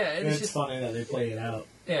made, and Yeah, and it's it's just- funny that they play it out.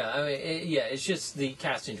 Yeah, it's just the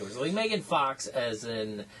casting choice. Like Megan Fox as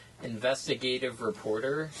an investigative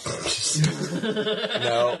reporter.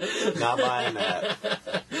 No, not buying that.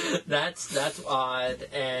 That's odd.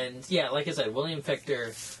 And yeah, like I said, William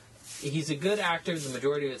Fichtner, he's a good actor the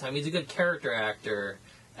majority of the time. He's a good character actor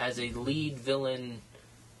as a lead villain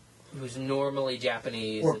who's normally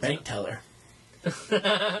Japanese. Or bank teller.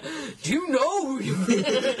 Do you know who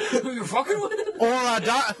you're fucking with?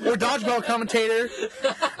 Or dodgeball commentator.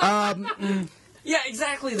 Yeah,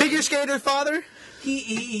 exactly. Figure skater father.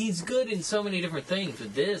 He's good in so many different things,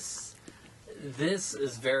 but this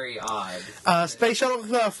is very odd. Space shuttle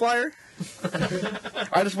flyer.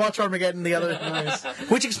 I just watched Armageddon the other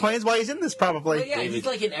which explains why he's in this probably. But yeah, he's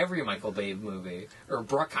like in every Michael Bay movie or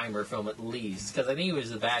Bruckheimer film at least, because I think he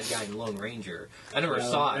was the bad guy in Lone Ranger. I never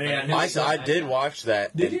saw it. yeah, but I, I did watch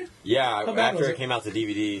that. Did you? Yeah, How bad was after it? it came out to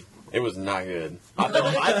DVD, it was not good.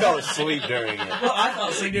 I fell asleep during it. Well, I fell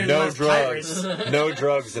asleep during No the last drugs. No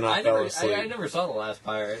drugs, and I fell asleep. I never saw The Last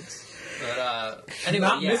Pirates. But anyway,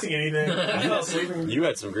 Not yeah. missing anything. I fell asleep. You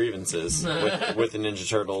had some grievances with the Ninja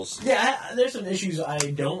Turtles. Yeah, there's some issues I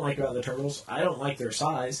don't like about the Turtles. I don't like their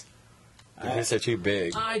size. I guess they're too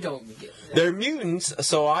big. I don't get They're mutants,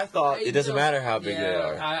 so I thought it doesn't don't- matter how big they yeah,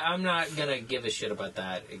 are. I'm not gonna give a shit about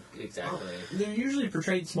that exactly. They're usually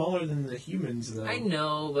portrayed smaller than the humans, though. I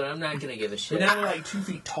know, but I'm not gonna give a But shit. now they're like 2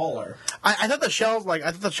 feet taller. I thought the shell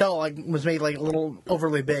was made like a little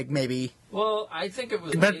overly big maybe. Well, I think it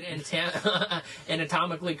was But- made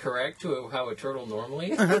anatomically correct to how a turtle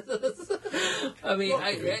normally is. I mean,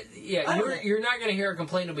 you're not going to hear a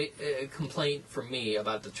complaint from me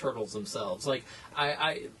about the turtles themselves. Like,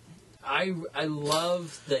 I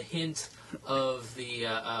love the hint of the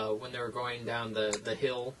when they were going down the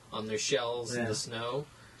hill on their shells in Yeah. the snow.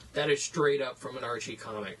 That is straight up from an Archie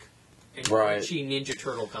comic. An Right. Archie Ninja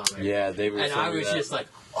Turtle comic. Yeah, they were. And I was just like,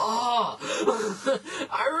 oh,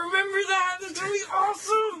 I remember that. That's gonna be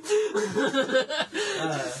awesome.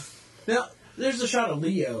 Now, there's a shot of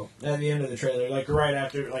Leo at the end of the trailer, like right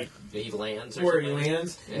after, like He lands. Or where he something.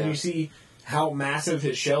 lands, Yeah. and you see how massive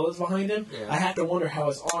his shell is behind him. Yeah. I have to wonder how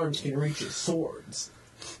his arms can reach his swords.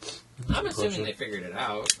 I'm assuming they figured it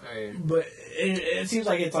out. But it seems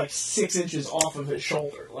like it's like 6 inches off of his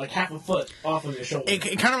shoulder, like half a foot off of his shoulder. It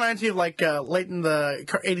kind of reminds me of like late in the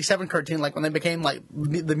 '87 cartoon, like when they became like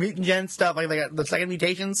the mutant gen stuff, like they got the second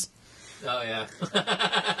mutations. Oh yeah.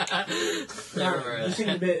 I remember It seems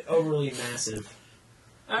a that. bit overly massive.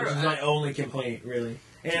 I Which is my only complaint, really.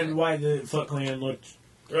 And why the Foot Clan looked.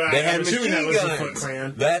 They had I'm assuming machine that was the Foot guns.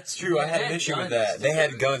 Clan. That's true. I They had an had issue with guns. that. They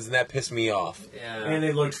had guns, and that pissed me off. Yeah. And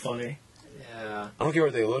they looked funny. Yeah. I don't care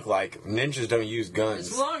what they look like. Ninjas don't use As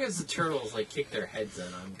guns. long as the turtles like kick their heads in,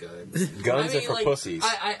 I'm good. Guns are for pussies.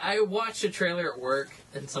 I watched a trailer at work,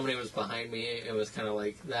 and somebody was behind me. It was kind of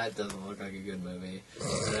like, that doesn't look like a good movie.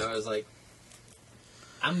 And I was like,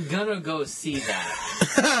 I'm gonna go see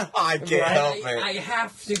that. I can't help it. I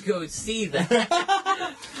have to go see that.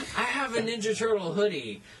 I have a Ninja Turtle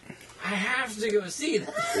hoodie. I have to go see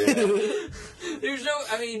that. Yeah. There's no,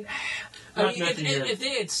 Not to hear. if they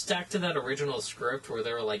had stuck to that original script where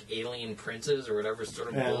they were like alien princes or whatever sort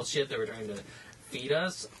of bullshit they were trying to feed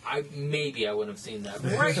us, I wouldn't have seen that.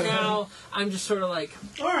 But right now, I'm just sort of like,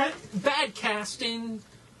 All right. bad casting.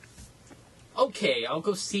 Okay, I'll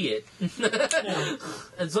go see it.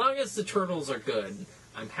 As long as the turtles are good,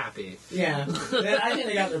 I'm happy. Yeah. I think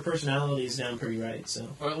they got their personalities down pretty right. So.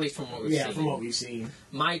 Or at least from what we've seen. From what we've seen.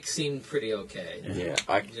 Mike seemed pretty okay. Yeah.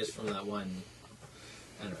 Just from that one.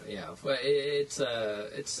 I don't know. Yeah, but it's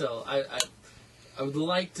still. I would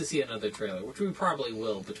like to see another trailer, which we probably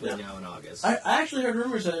will between now and August. I actually heard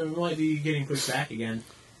rumors that it might be getting pushed back again.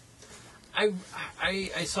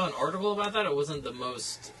 I saw an article about that. It wasn't the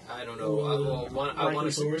most, I don't know. I want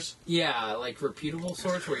to source. Yeah, like reputable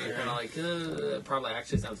source where you're kind of like, probably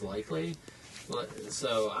actually sounds likely.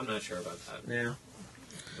 So I'm not sure about that. Yeah.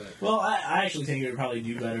 But, Well, I actually think it would probably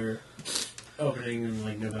do better opening in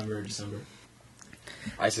like November or December.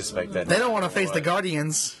 I suspect that. They don't want to face the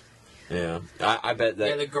Guardians. Yeah. I bet that.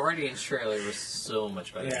 yeah, the Guardians trailer was so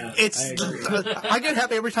much better. Yeah. It's I get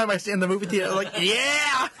happy every time I see it in the movie theater. Like,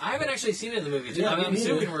 yeah, I haven't actually seen it in the movie. Yeah, I'm me neither.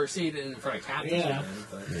 assuming we're seeing it in front of Captain. Yeah.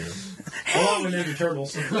 But, Along with Ninja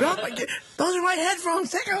Turtles. those are my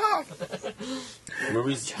headphones. Take them off.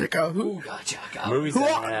 Movies. Take off. Who? ooh, gotcha. Movies Who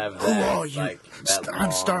that are- have who that, are you? like that I'm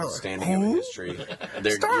long Star-Lord. standing in Who? history,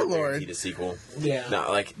 they're Star-Lord. guaranteed a sequel. Yeah. No,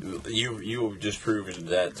 like you just proved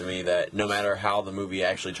that to me that no matter how the movie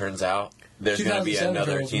actually turns out, there's going to be 2007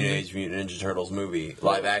 another Turtles Teenage Mutant Ninja Turtles movie,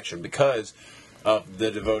 live action, because of the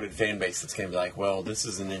devoted fan base that's going to be like, well, this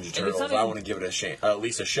is a Ninja it's Turtles. not I even- want to give it at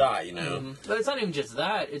least a shot, you know. But it's not even just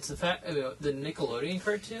that. It's the fact the Nickelodeon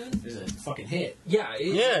cartoon. It's a fucking hit. Yeah,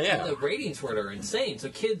 Yeah. The ratings for it are insane. So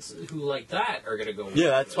kids who like that are gonna go. Yeah,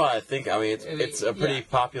 that's why I think. I mean, it's a pretty yeah.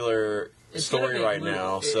 popular It's gonna story make right money.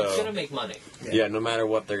 now. It's So gonna make money. yeah, no matter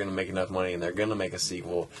what, they're going to make enough money, and they're going to make a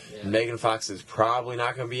sequel. Yeah. Megan Fox is probably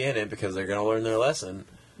not going to be in it because they're going to learn their lesson.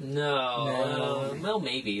 No. Well,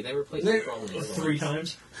 maybe they replaced They're April only 3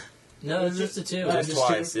 times. No, it's just the two. Just Just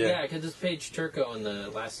twice, Yeah, yeah. because it's Paige Turco in the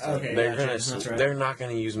last two. Okay. They're Gotcha, gonna. that's right. They're not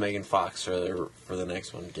going to use Megan Fox for the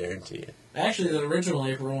next one. Guarantee it. Actually, the original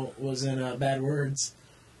April was in Bad Words.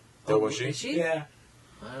 Oh, was she? Is she? Yeah.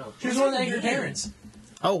 Wow. She was one of the angry parents.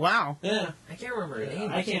 Oh wow. Yeah. I can't remember her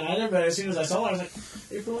name. I can't either, but as soon as I saw her, I was like,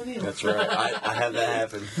 April O'Neil. That's right. I had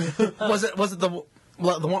that happen. Was it the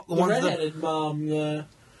one The the redheaded mom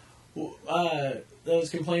that was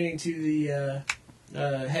complaining to the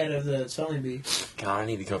head of the spelling bee. God, I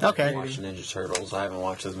need to go back Okay. and watch Ninja Turtles. I haven't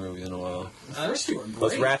watched those movies in a while. First two are great.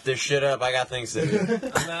 Let's wrap this shit up. I got things to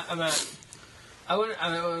do. I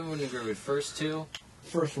wouldn't agree with first two.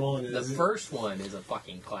 First one is... The first one is a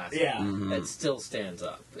fucking classic. Yeah. That still stands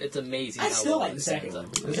up. It's amazing. I how still well like it the stands second one.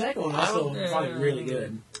 up. The second one I still find really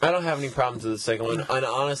good. I don't have any problems with the second one. And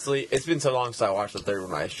honestly, it's been so long since I watched the third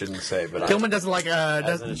one. I shouldn't say, but Gilman doesn't like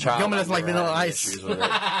as a child, Gilman I've doesn't like never had Vanilla any Ice. issues with it.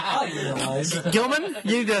 I like Vanilla Ice. Gilman,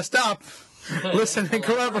 you need to stop. Listen and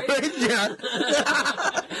collaborate. Yeah.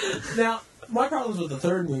 Now, my problems with the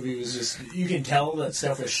third movie was just, you can tell that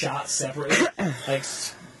stuff was shot separately. Like,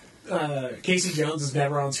 Casey Jones is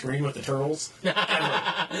never on screen with the turtles.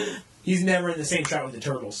 Ever. He's never in the same shot with the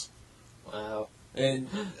turtles. Wow. And,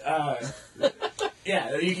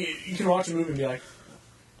 yeah, you can watch a movie and be like,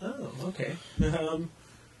 oh, okay.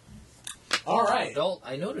 All right. Adult,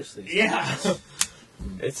 I noticed these. Yeah.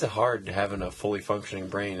 It's hard having a fully functioning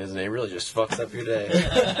brain, isn't it? It really just fucks up your day.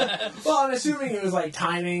 Well, I'm assuming it was like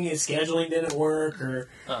timing, his scheduling didn't work, or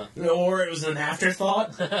it was an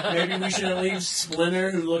afterthought. Maybe we should have leave Splinter,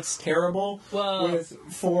 who looks terrible, Well, with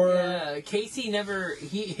 4... Casey never.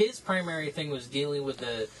 His primary thing was dealing with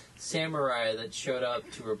the samurai that showed up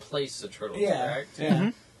to replace the turtles. Yeah. Correct?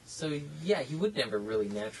 Yeah. So yeah, he would never really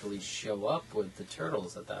naturally show up with the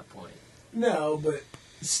turtles at that point. No, but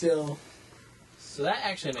still. So that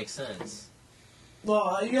actually makes sense.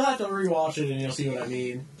 Well, you'll have to rewatch it and you'll see what I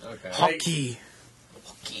mean. Okay. Hockey.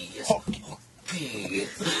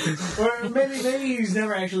 Or maybe he's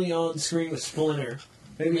never actually on screen with Splinter.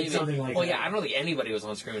 Maybe it's something like well, that. yeah, I don't think anybody was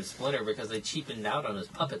on screen with Splinter because they cheapened out on his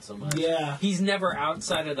puppet so much. Yeah. He's never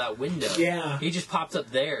outside of that window. Yeah. He just popped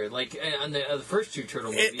up there. Like, on the first two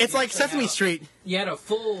Turtle movies. It's you like actually Sesame had Street. You had a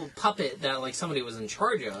full puppet that, like, somebody was in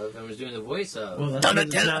charge of and was doing the voice of. Well, that's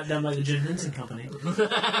because it's not done by the Jim Henson Company.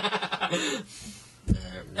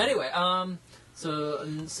 Anyway, so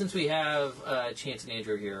since we have Chance and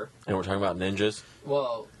Andrew here, And we're talking about ninjas.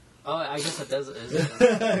 well, Oh, I guess it does.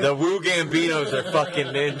 The Wu Gambinos are fucking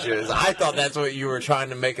ninjas. I thought that's what you were trying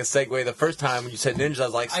to make a segue the first time when you said ninjas. I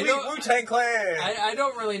was like, sweet Wu-Tang Clan! I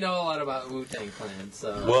don't really know a lot about Wu-Tang Clan,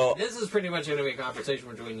 so this is pretty much going to be a conversation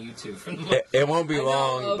between you two. It won't be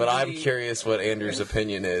long, but I'm curious what Andrew's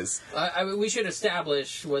opinion is. I mean, we should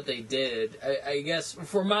establish what they did. I guess,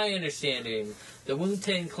 for my understanding, the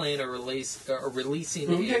Wu-Tang Clan are releasing...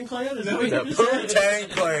 Wu-Tang Clan? Is that what The Wu-Tang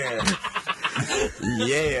Clan!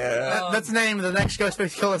 Yeah. That's the name of the next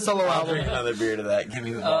Ghostface Killah solo I'll album. drink another beer to that. Give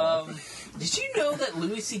me the ball. Did you know that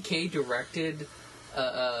Louis C.K. directed...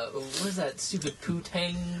 what is that stupid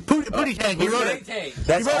Poo-Tang? Pootie Tang, he wrote it.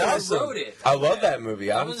 That's He wrote it. awesome. Wrote it. I love that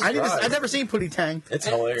movie. I've never seen Pootie Tang. It's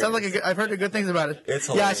hilarious. Sounds like I've heard good things about it.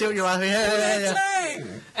 It's Yeah, I see what you're laughing. Yeah.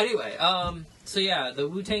 Anyway, so yeah, the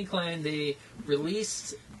Wu-Tang Clan, they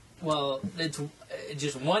released, well, it's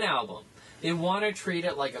just one album. They want to treat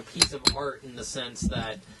it like a piece of art in the sense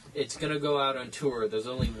that it's going to go out on tour. There's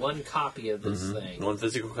only one copy of this thing. One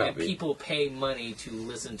physical And copy. people pay money to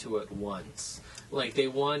listen to it once. Like, they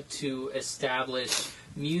want to establish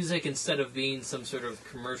music, instead of being some sort of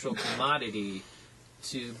commercial commodity,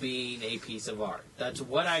 to being a piece of art. That's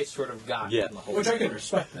what I sort of got from the whole Which I thing. can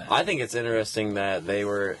respect that. I think it's interesting that they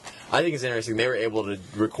were able to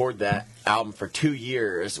record that album for 2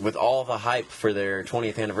 years with all the hype for their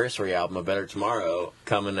 20th anniversary album, A Better Tomorrow,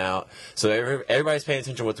 coming out. So everybody's paying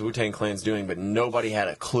attention to what the Wu-Tang Clan's doing, but nobody had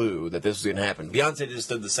a clue that this was going to happen. Beyonce just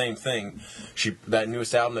did the same thing. That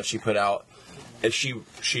newest album that she put out,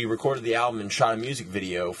 she recorded the album and shot a music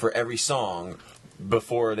video for every song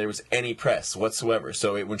before there was any press whatsoever.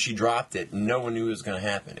 So when she dropped it, no one knew it was going to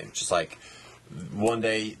happen. It was just like one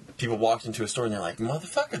day people walked into a store and they're like,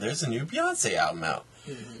 "Motherfucker, there's a new Beyonce album out."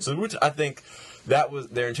 Mm-hmm. So I think that was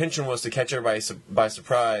their intention, was to catch everybody by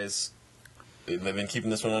surprise. They've been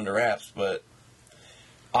keeping this one under wraps, but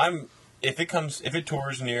if it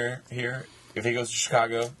tours near here, if it goes to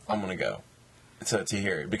Chicago, I'm gonna go to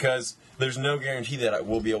hear it, because there's no guarantee that I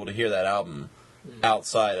will be able to hear that album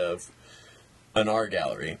outside of an art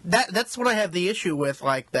gallery. That's what I have the issue with,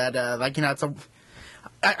 like that. It's a.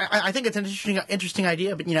 I think it's an interesting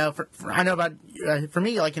idea, but I know about for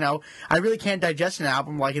me, I really can't digest an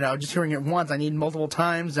album. Just hearing it once, I need multiple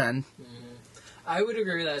times, and. I would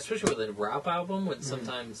agree with that, especially with a rap album. When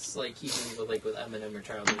sometimes, even with Eminem or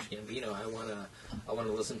Childish Gambino, I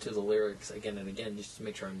wanna listen to the lyrics again and again just to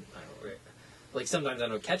make sure sometimes I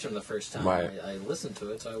don't catch them the first time. Right. I listen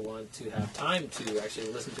to it, so I want to have time to actually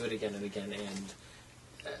listen to it again and again and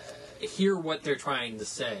hear what they're trying to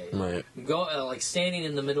say. Right. Go standing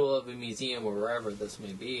in the middle of a museum or wherever this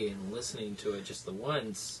may be and listening to it just the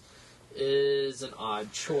once is an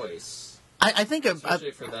odd choice. I think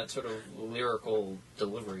especially for that sort of lyrical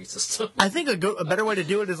delivery system. I think a better way to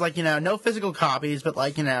do it is no physical copies, but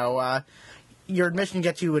your admission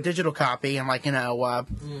gets you a digital copy, and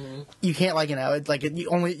you can't you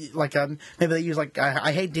only maybe they use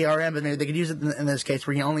I hate DRM, but maybe they could use it in this case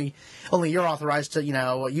where only you're authorized to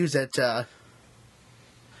use it. Cause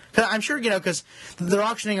I'm sure because they're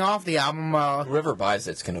auctioning off the album. Whoever buys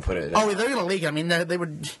it's going to put it. Oh, they're going to leak it. I mean, they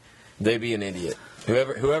would. They'd be an idiot.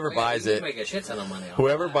 Whoever buys it, make a shit ton of money on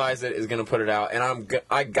whoever that. buys it is going to put it out, and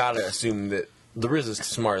I gotta assume that the Riz is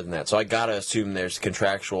smarter than that. So I gotta assume there's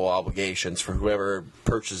contractual obligations for whoever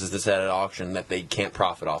purchases this at an auction that they can't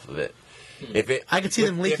profit off of it. I could see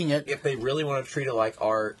them leaking it. If they really want to treat it like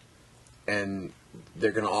art, and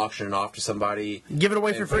they're going to auction it off to somebody, give it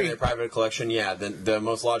away for put it free. in their private collection, then the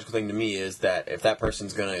most logical thing to me is that if that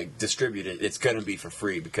person's going to distribute it, it's going to be for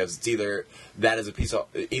free, because it's either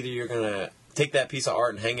you're going to take that piece of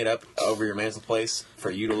art and hang it up over your mantelpiece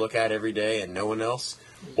for you to look at every day and no one else,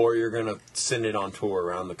 or you're going to send it on tour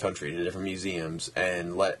around the country to different museums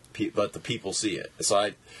and let the people see it.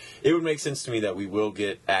 So it would make sense to me that we will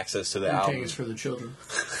get access to the album. Is for the children.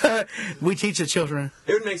 We teach the children.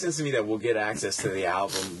 It would make sense to me that we'll get access to the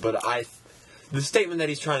album, but the statement that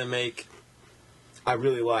he's trying to make, I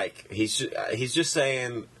really like. He's just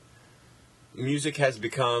saying music has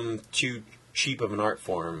become too cheap of an art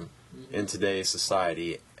form in today's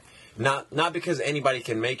society. Not because anybody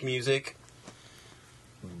can make music,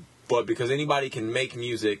 but because anybody can make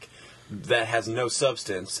music that has no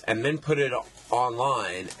substance and then put it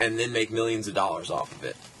online and then make millions of dollars off of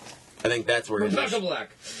it. I think that's where Rebecca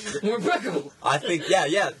Black. Rebecca. I think,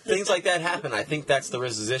 yeah, things like that happen. I think that's the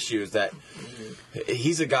Riz's issue, is that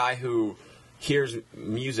he's a guy who hears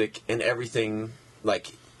music and everything.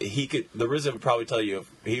 The Riz would probably tell you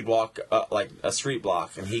if he'd walk a street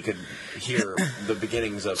block and he could hear the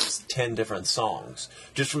beginnings of 10 different songs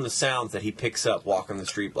just from the sounds that he picks up walking the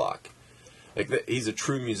street block. he's a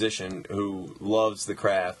true musician who loves the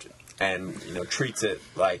craft and treats it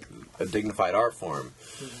like a dignified art form,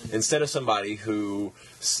 instead of somebody who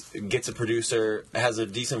gets a producer, has a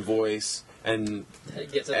decent voice, and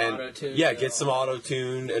gets an auto-tune. Yeah, gets some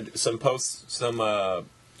auto-tune, some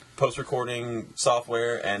post-recording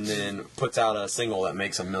software, and then puts out a single that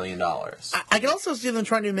makes $1 million. I can also see them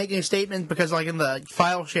trying to make a statement because, like, in the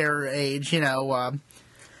file share age,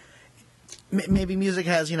 maybe music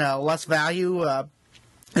has less value.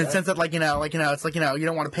 In the sense that, it's like, you don't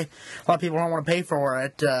want to pay. A lot of people don't want to pay for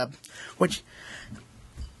it, which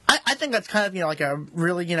I think that's kind of, like a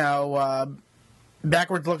really,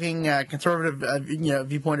 backwards-looking, conservative,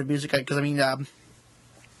 viewpoint of music. Because I mean,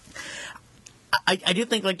 I do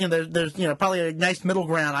think, like, there's probably a nice middle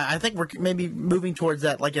ground. I think we're maybe moving towards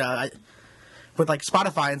that, like, with like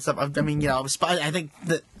Spotify and stuff. I mean, I think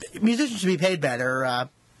that musicians should be paid better.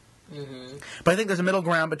 But I think there's a middle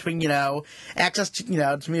ground between, access to,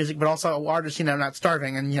 to music, but also artists, not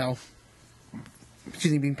starving and,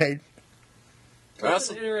 being paid. That's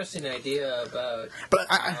an interesting idea about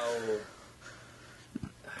how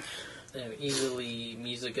easily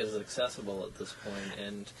music is accessible at this point,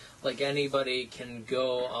 and like anybody can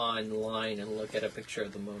go online and look at a picture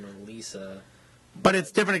of the Mona Lisa. But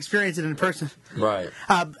it's different experience in person. Right.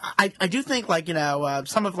 I do think, like,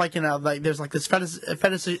 some of, like, like, there's, like, this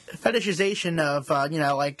fetishization of,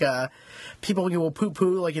 people who will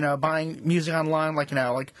poo-poo, like, buying music online, like,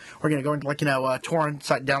 like, or, going to, like, torrent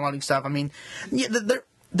site, downloading stuff. I mean, yeah,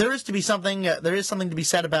 there is something to be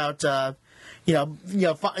said about,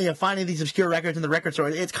 finding these obscure records in the record store.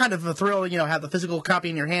 It's kind of a thrill, have the physical copy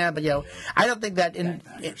in your hand, but, I don't think that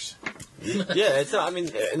Yeah, it's not. I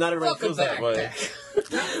mean, not everyone feels that way.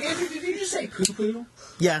 Andrew, did you just say poo-poo?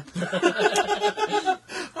 Yeah.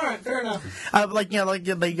 All right, fair enough. I think that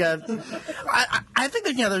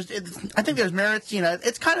I think there's merits.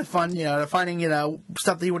 It's kind of fun. Finding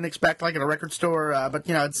stuff that you wouldn't expect, like at a record store. But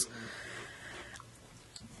it's.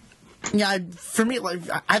 Yeah, for me, like,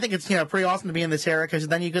 I think it's pretty awesome to be in this era because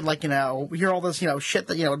then you could hear all this shit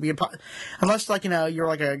that would be unless you're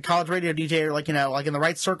like a college radio DJ or like in the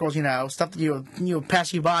right circles stuff that you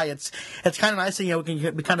pass you by. It's kind of nice that we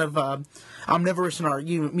can be kind of omnivorous in our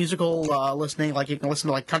musical listening. Like you can listen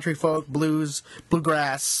to like country folk, blues,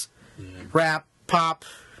 bluegrass, rap, pop,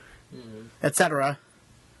 etc.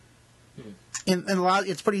 And a lot,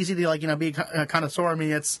 it's pretty easy to be a connoisseur. I mean,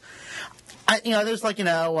 there's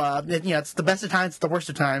it's the best of times, it's the worst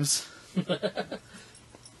of times.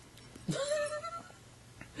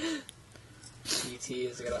 E.T.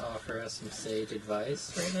 is going to offer us some sage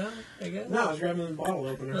advice right now, I guess. No, I was grabbing the bottle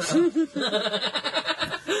opener.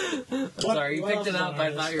 Sorry, you picked it up.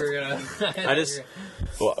 I thought you were going to.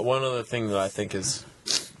 One other thing that I think is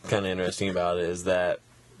kind of interesting about it is that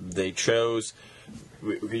they chose.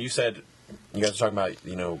 You said you guys were talking about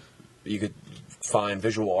you could find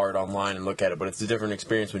visual art online and look at it, but it's a different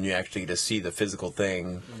experience when you actually get to see the physical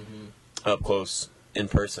thing up close in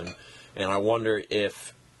person. And I wonder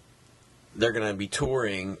if they're going to be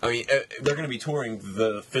touring. I mean, they're going to be touring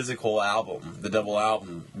the physical album, the double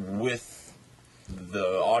album, with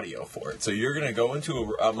the audio for it. So you're going to go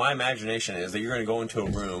into my imagination is that you're going to go into a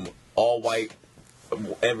room all white,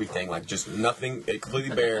 everything, like just nothing,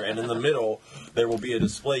 completely bare, and in the middle there will be a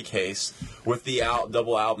display case with the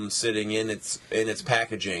double album sitting in its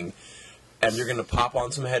packaging, and you're going to pop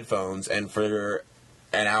on some headphones, and for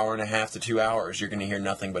an hour and a half to 2 hours you're going to hear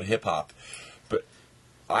nothing but hip hop. But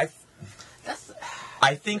I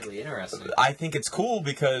think really interesting. I think it's cool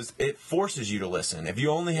because it forces you to listen. If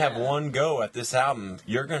you only have one go at this album,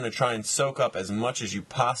 you're going to try and soak up as much as you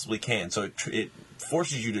possibly can. So it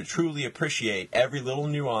forces you to truly appreciate every little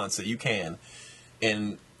nuance that you can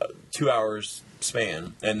in a 2 hours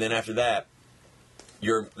span, and then after that,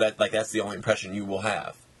 that's the only impression you will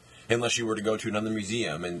have, unless you were to go to another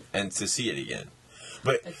museum and to see it again.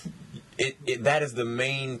 But that is the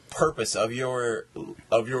main purpose of your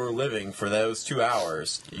living for those 2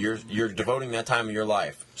 hours. You're devoting that time of your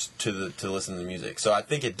life to listen to the music. So I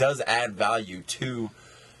think it does add value to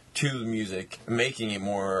the music, making it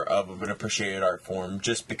more of an appreciated art form,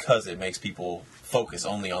 just because it makes people focus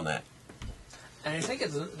only on that. And I think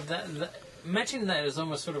it's mentioning that is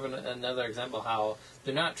almost sort of another example how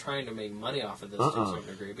they're not trying to make money off of this to a certain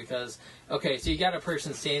degree. Because, okay, so you got a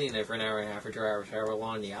person standing there for an hour and a half or 2 hours, however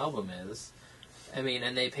long the album is. I mean,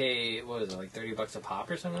 and they pay, what was it, like $30 a pop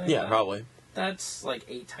or something like that? Yeah, probably. That's like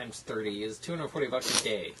 8 times 30 is $240 a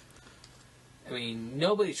day. I mean,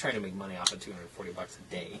 nobody's trying to make money off of $240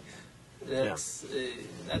 a day. That's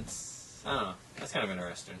I don't know. That's kind of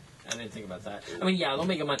interesting. I didn't think about that. I mean, yeah, they'll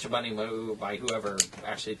make a bunch of money by whoever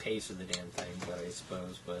actually pays for the damn thing, but I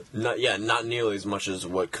suppose, but... Not nearly as much as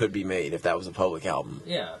what could be made if that was a public album.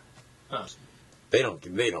 Yeah. Huh. They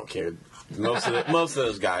don't care. Most of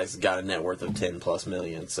those guys got a net worth of 10+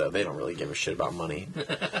 million, so they don't really give a shit about money.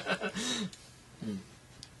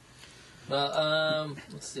 Well,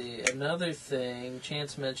 let's see. Another thing,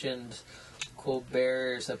 Chance mentioned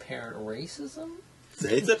Colbert's apparent racism.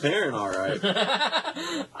 It's apparent, all right.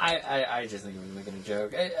 I just think he was making a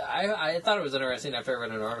joke. I thought it was interesting after I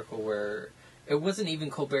read an article where it wasn't even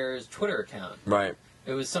Colbert's Twitter account. Right.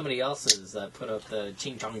 It was somebody else's that put up the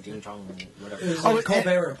ching chong, whatever. It was the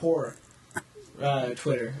Colbert Report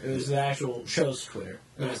Twitter. It was the actual show's Twitter.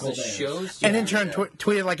 It was the show's. An intern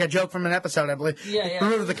tweeted like a joke from an episode, I believe. Yeah.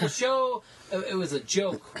 The show. It was a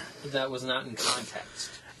joke that was not in context.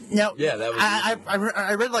 Now, yeah, that was.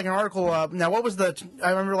 I read like an article. Now, what was the? I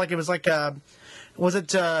remember like it was like. Was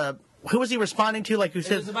it? Who was he responding to? Like who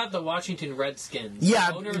said? It was about the Washington Redskins.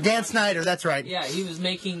 Yeah, Dan Snyder. That's right. Yeah, he was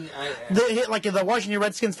making the Washington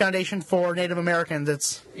Redskins Foundation for Native Americans.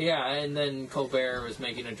 It's and then Colbert was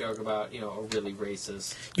making a joke about a really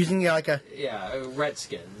racist using like a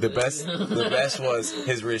Redskin. The best was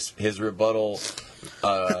his rebuttal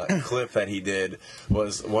clip that he did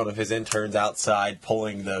was one of his interns outside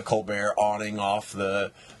pulling the Colbert awning off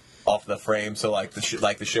the frame, so like the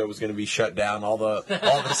show was going to be shut down. All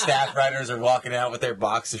the staff writers are walking out with their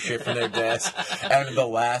box of shit from their desk, and the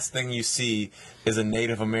last thing you see is a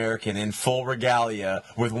Native American in full regalia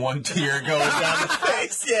with one tear going down his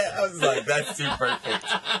face. Yeah, I was like, that's too perfect.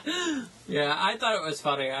 Yeah, I thought it was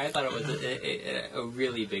funny. I thought it was a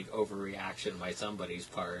really big overreaction by somebody's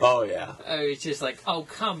part. Oh yeah, it's just like, oh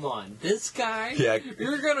come on, this guy. Yeah,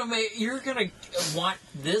 you're gonna want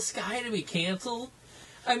this guy to be canceled.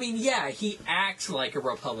 I mean, yeah, he acts like a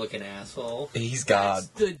Republican asshole. He's God. That's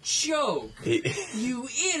the joke. You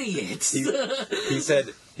idiots. He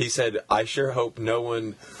said, I sure hope no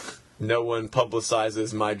one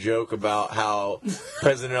publicizes my joke about how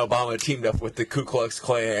President Obama teamed up with the Ku Klux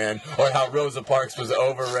Klan or how Rosa Parks was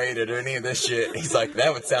overrated or any of this shit. He's like,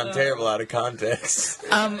 that would sound terrible out of context.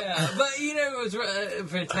 Yeah, but it was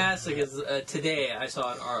fantastic. Is today I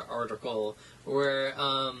saw an article where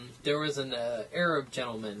there was an Arab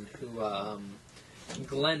gentleman who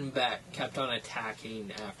Glenn Beck kept on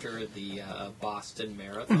attacking after the Boston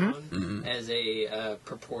Marathon as a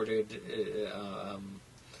purported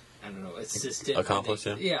I don't know, assistant. Accomplice,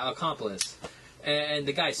 yeah, accomplice. And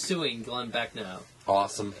the guy's suing Glenn Beck now.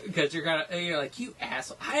 Awesome. Because you're like, you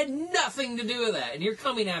asshole. I had nothing to do with that, and you're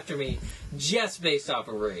coming after me just based off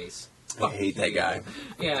of race. I hate that guy.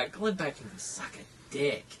 Yeah, Glenn Beck can suck a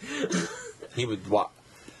dick. He would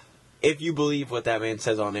if you believe what that man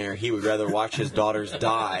says on air, he would rather watch his daughters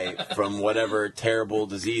die from whatever terrible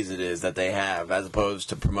disease it is that they have, as opposed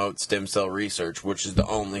to promote stem cell research, which is the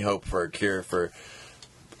only hope for a cure for...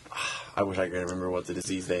 I wish I could remember what the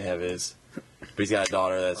disease they have is. But he's got a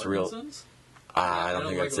daughter that's Parkinson's? real... I don't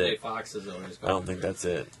think that's it. Fox is always I don't think that's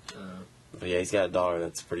it. But yeah, he's got a daughter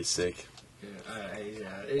that's pretty sick.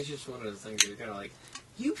 Yeah, it's just one of those things where you're kind of like,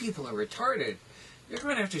 you people are retarded. You're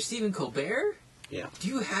going after Stephen Colbert? Yeah. Do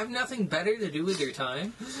you have nothing better to do with your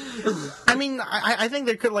time? I mean, I think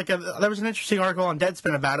there could there was an interesting article on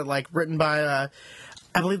Deadspin about it, like written by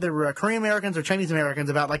I believe they were Korean Americans or Chinese Americans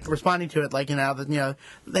about like responding to it, like they mentioned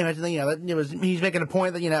that it was he's making a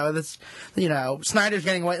point that this Snyder's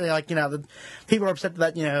getting away, like the people are upset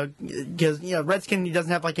that because Redskin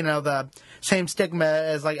doesn't have the same stigma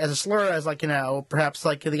as a slur as perhaps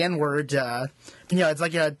the N-word. It's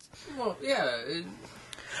like well, yeah.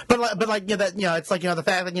 But it's the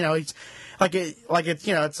fact that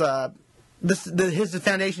he's his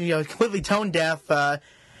foundation is completely tone deaf,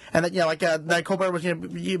 and that that Colbert was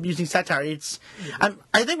using satire.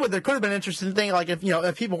 I think what there could have been an interesting thing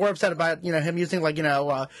if people were upset about him using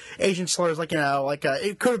Asian slurs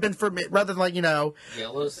it could have been for rather than yellow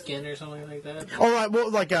skin or something like that. All right, well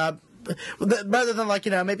rather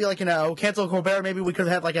than maybe cancel Colbert, maybe we could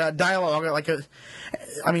have had a dialogue it could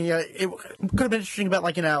have been interesting about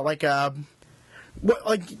kind of like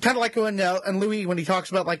when and Louis when he talks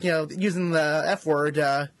about using the F word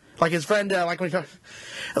his friend when he talks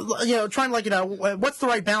trying what's the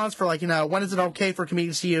right balance for when is it okay for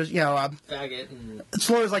comedians to use faggot and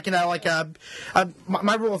slurs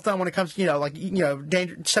my rule of thumb when it comes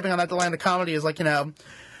to stepping on that line of comedy is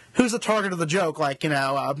who's the target of the joke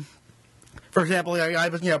for example, I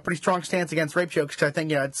have a pretty strong stance against rape jokes because I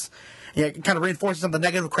think it's kind of reinforces some of the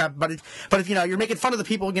negative crap. But if you're making fun of the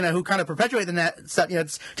people who kind of perpetuate the net stuff,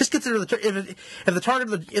 it's just consider if the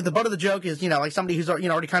target if the butt of the joke is like somebody who's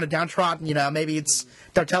already kind of downtrodden, maybe it's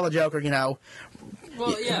don't tell a joke or Well,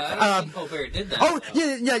 yeah, I don't think Colbert did that. Oh,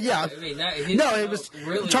 though. yeah. I mean, It was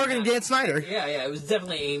really targeting Dan Snyder. Yeah, it was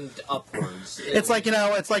definitely aimed upwards. It's like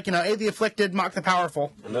aid the afflicted, mock the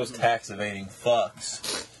powerful. And those tax evading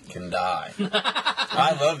fucks can die.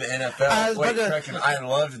 I love the NFL. Correction, I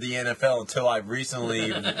loved the NFL until I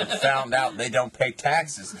recently found out they don't pay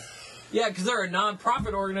taxes. Yeah, because they're a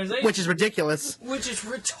non-profit organization. Which is ridiculous. Which is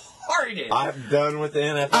retarded. I'm done with the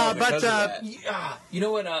NFL because of that. Yeah, you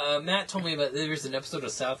know what? Matt told me about. There's an episode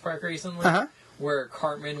of South Park recently where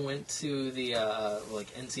Cartman went to the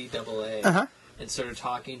NCAA and started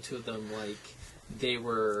talking to them like they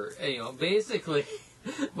were, basically.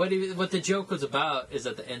 What the joke was about is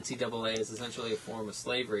that the NCAA is essentially a form of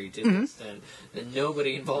slavery to the extent that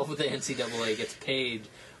nobody involved with the NCAA gets paid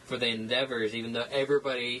for the endeavors, even though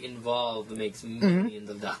everybody involved makes millions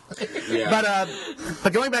of dollars. Yeah.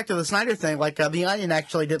 But going back to the Snyder thing, the Onion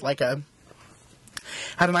actually did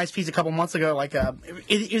had a nice piece a couple months ago, either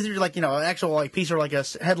an actual piece or a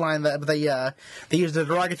headline that they used a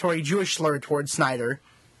derogatory Jewish slur towards Snyder.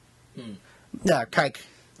 Yeah, kike.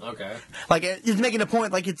 Okay. It's making a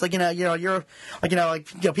point, people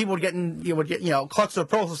would get clutch of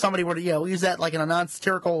pearls if somebody were to use that in a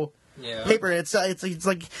non-satirical paper. It's like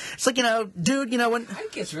dude, when I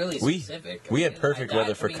think it's really specific. We had perfect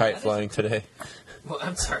weather for kite flying today. Well,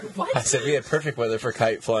 I'm sorry, what? I said we had perfect weather for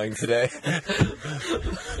kite flying today. but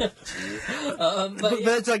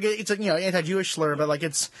it's anti-Jewish slur, but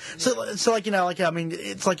it's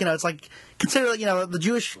consider the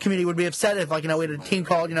Jewish community would be upset if we had a team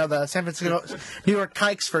called the San Francisco New York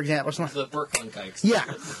Kikes, for example, or something. The Brooklyn Kikes. Yeah,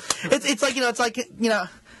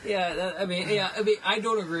 Yeah, I mean, I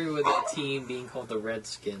don't agree with a team being called the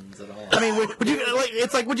Redskins at all. I mean,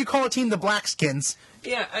 would you call a team the Blackskins?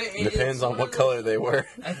 Yeah, depends on what color they were.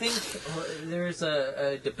 I think there's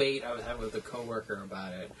a debate I was having with a coworker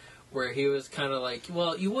about it, where he was kind of like,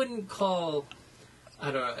 well, you wouldn't call. I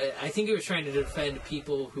don't know. I think he was trying to defend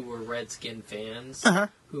people who were Redskin fans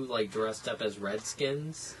who dressed up as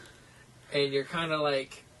Redskins, and you're kind of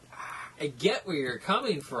like, I get where you're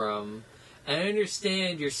coming from. I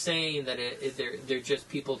understand you're saying that they're just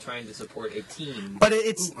people trying to support a team, but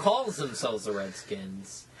who calls themselves the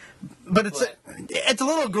Redskins. But it's a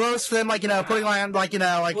little gross for them, putting on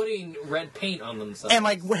putting red paint on themselves and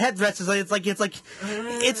headdresses. We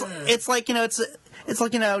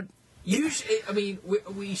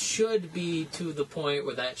should be to the point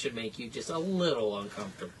where that should make you just a little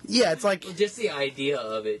uncomfortable. Yeah, it's just the idea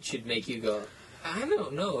of it should make you go, I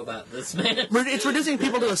don't know about this, man. It's reducing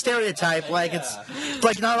people to a stereotype.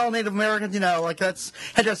 It's not all Native Americans. That's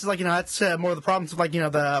headdresses. That's more of the problems of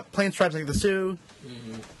the plain stripes, the Sioux.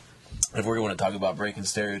 Mm-hmm. If we're going to talk about breaking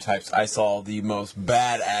stereotypes, I saw the most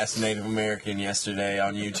badass Native American yesterday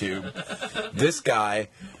on YouTube. This guy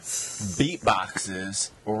beatboxes,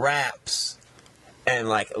 raps, and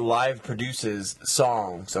live produces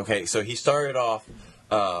songs. Okay, so he started off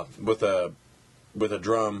with a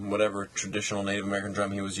drum, whatever traditional Native American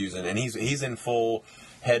drum he was using, and he's in full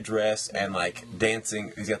headdress and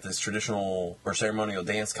dancing. He's got this traditional or ceremonial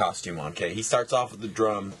dance costume on. Okay, he starts off with the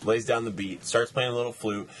drum, lays down the beat, starts playing a little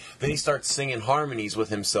flute, then he starts singing harmonies with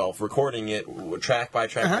himself, recording it track by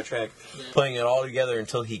track by track, playing it all together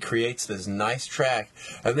until he creates this nice track,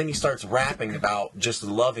 and then he starts rapping about just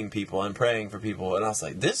loving people and praying for people. And I was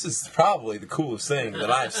like, this is probably the coolest thing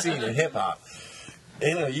that I've seen in hip hop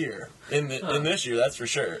in a year. In this year, that's for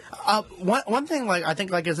sure. One thing, I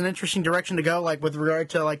think, is an interesting direction to go, with regard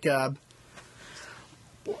to,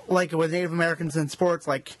 with Native Americans in sports,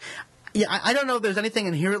 I don't know if there's anything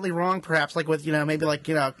inherently wrong, perhaps, with, maybe,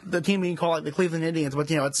 the team being called, the Cleveland Indians,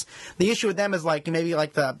 but, it's, the issue with them is, maybe,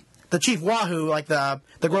 the Chief Wahoo, the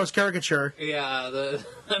gross caricature. Yeah,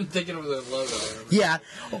 I'm thinking of the logo. Yeah,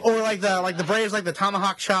 or the Braves, the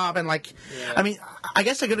Tomahawk Chop, and I mean, I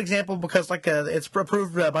guess a good example because it's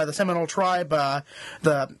approved by the Seminole tribe.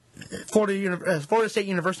 The Florida State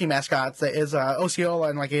University mascot is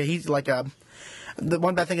Osceola, and he's the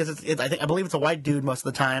one bad thing is I believe it's a white dude most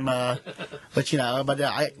of the time, but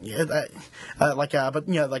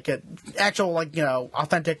actual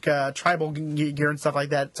authentic tribal gear and stuff like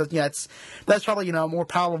that. So that's probably a more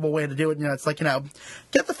palatable way to do it. It's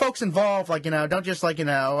get the folks involved. Don't just say,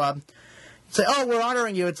 oh, we're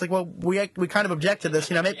honoring you. It's well, we kind of object to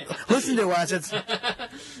this. Listen to us. It's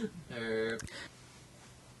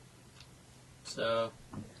so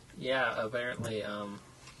yeah. Apparently,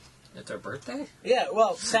 It's our birthday? Yeah,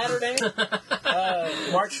 well, Saturday,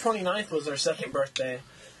 March 29th was our second birthday,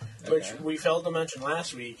 which we failed to mention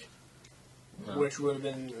last week, which would have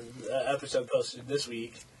been an episode posted this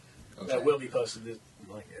week. Okay. That will be posted.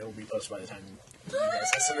 It'll be posted by the time you guys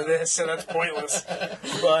listen to this, so that's pointless.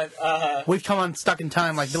 But We've come unstuck in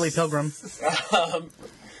time like Billy Pilgrim.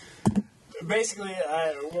 basically,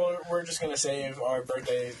 we're just going to save our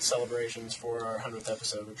birthday celebrations for our 100th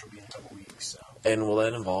episode, which will be in a couple weeks. So. And will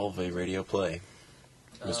that involve a radio play,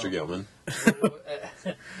 Mr. Gilman?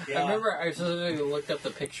 Yeah. I remember I specifically looked up the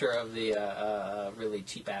picture of the really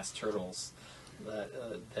cheap-ass turtles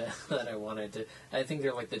that I wanted to... I think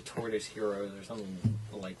they're like the Tortoise Heroes or something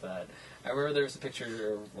like that. I remember there was a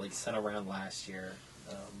picture like sent around last year.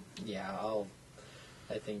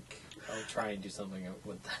 I think I'll try and do something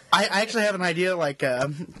with that. I actually have an idea, like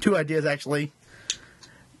 2 ideas actually.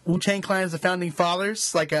 Wu-Tang Clan is the founding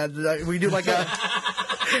fathers. Like we do like a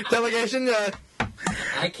delegation.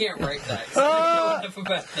 I can't write that. 'Cause I don't know enough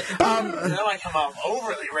about it. Now I come off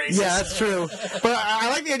overly racist. Yeah, that's true. But I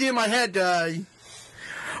like the idea in my head.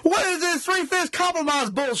 What is this 3/5 compromise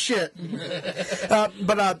bullshit?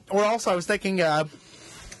 Or also I was thinking,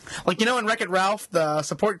 like in Wreck-It Ralph, the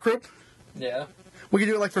support group. Yeah. We could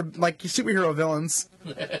do it like for like superhero villains,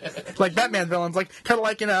 like Batman villains, like kind of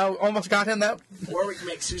like almost got him that. Or we can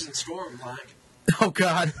make Susan Storm black. Oh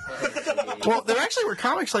God. Well, there actually were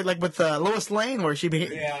comics like with Lois Lane where she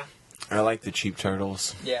became. Yeah. I like the cheap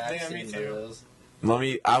turtles. Yeah, I've Yeah, seen me too.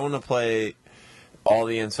 those. I want to play all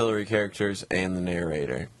the ancillary characters and the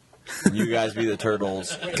narrator. You guys be the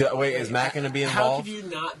turtles. Wait, is Matt going to be How involved? could you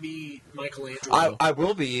not be Michelangelo? I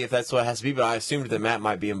will be if that's what it has to be, but I assumed that Matt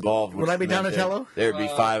might be involved. Would I be Donatello? There'd be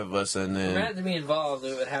 5 of us, and For Matt then to be involved,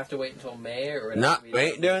 it would have to wait until May, or it would have not to be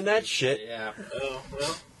ain't doing that shit. Yeah. Oh,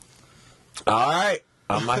 well. All right,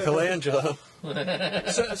 I'm Michelangelo.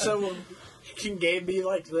 So can Gabe be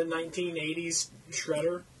like the 1980s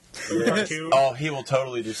Shredder? Cartoon? Oh, he will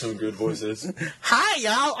totally do some good voices. Hi,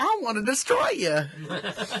 y'all! I want to destroy you.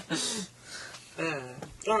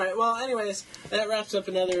 All right. Well, anyways, that wraps up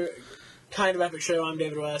another kind of epic show. I'm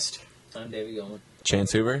David West, I'm David Gilman.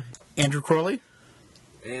 Chance Hoover. Andrew Crowley.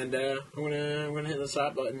 and I'm gonna hit the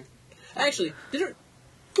stop button. Actually, who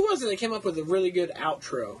was it that came up with a really good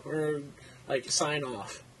outro or like sign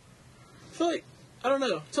off? I feel like I don't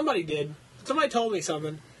know. Somebody did. Somebody told me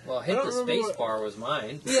something. Well, I hit don't the remember space what- bar was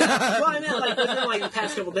mine. Yeah, well, I meant like within like the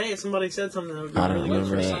past couple days, somebody said something that would be I don't really good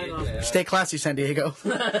for a remember sign off. Yeah. Stay classy, San Diego.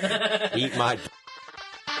 Eat my.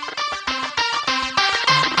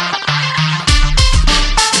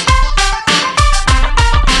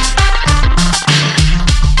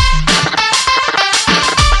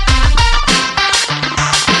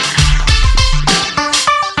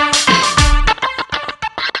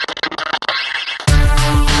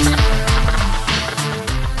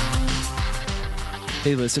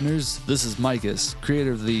 Hey listeners, this is Micus,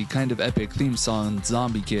 creator of the kind of epic theme song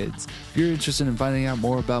Zombie Kids. If you're interested in finding out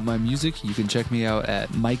more about my music, you can check me out at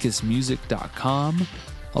micusmusic.com.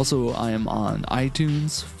 Also, I am on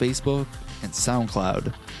iTunes, Facebook, and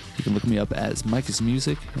SoundCloud. You can look me up as Micus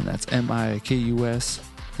Music, and that's Mikus,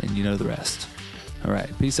 and you know the rest. Alright,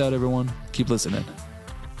 peace out everyone, keep listening.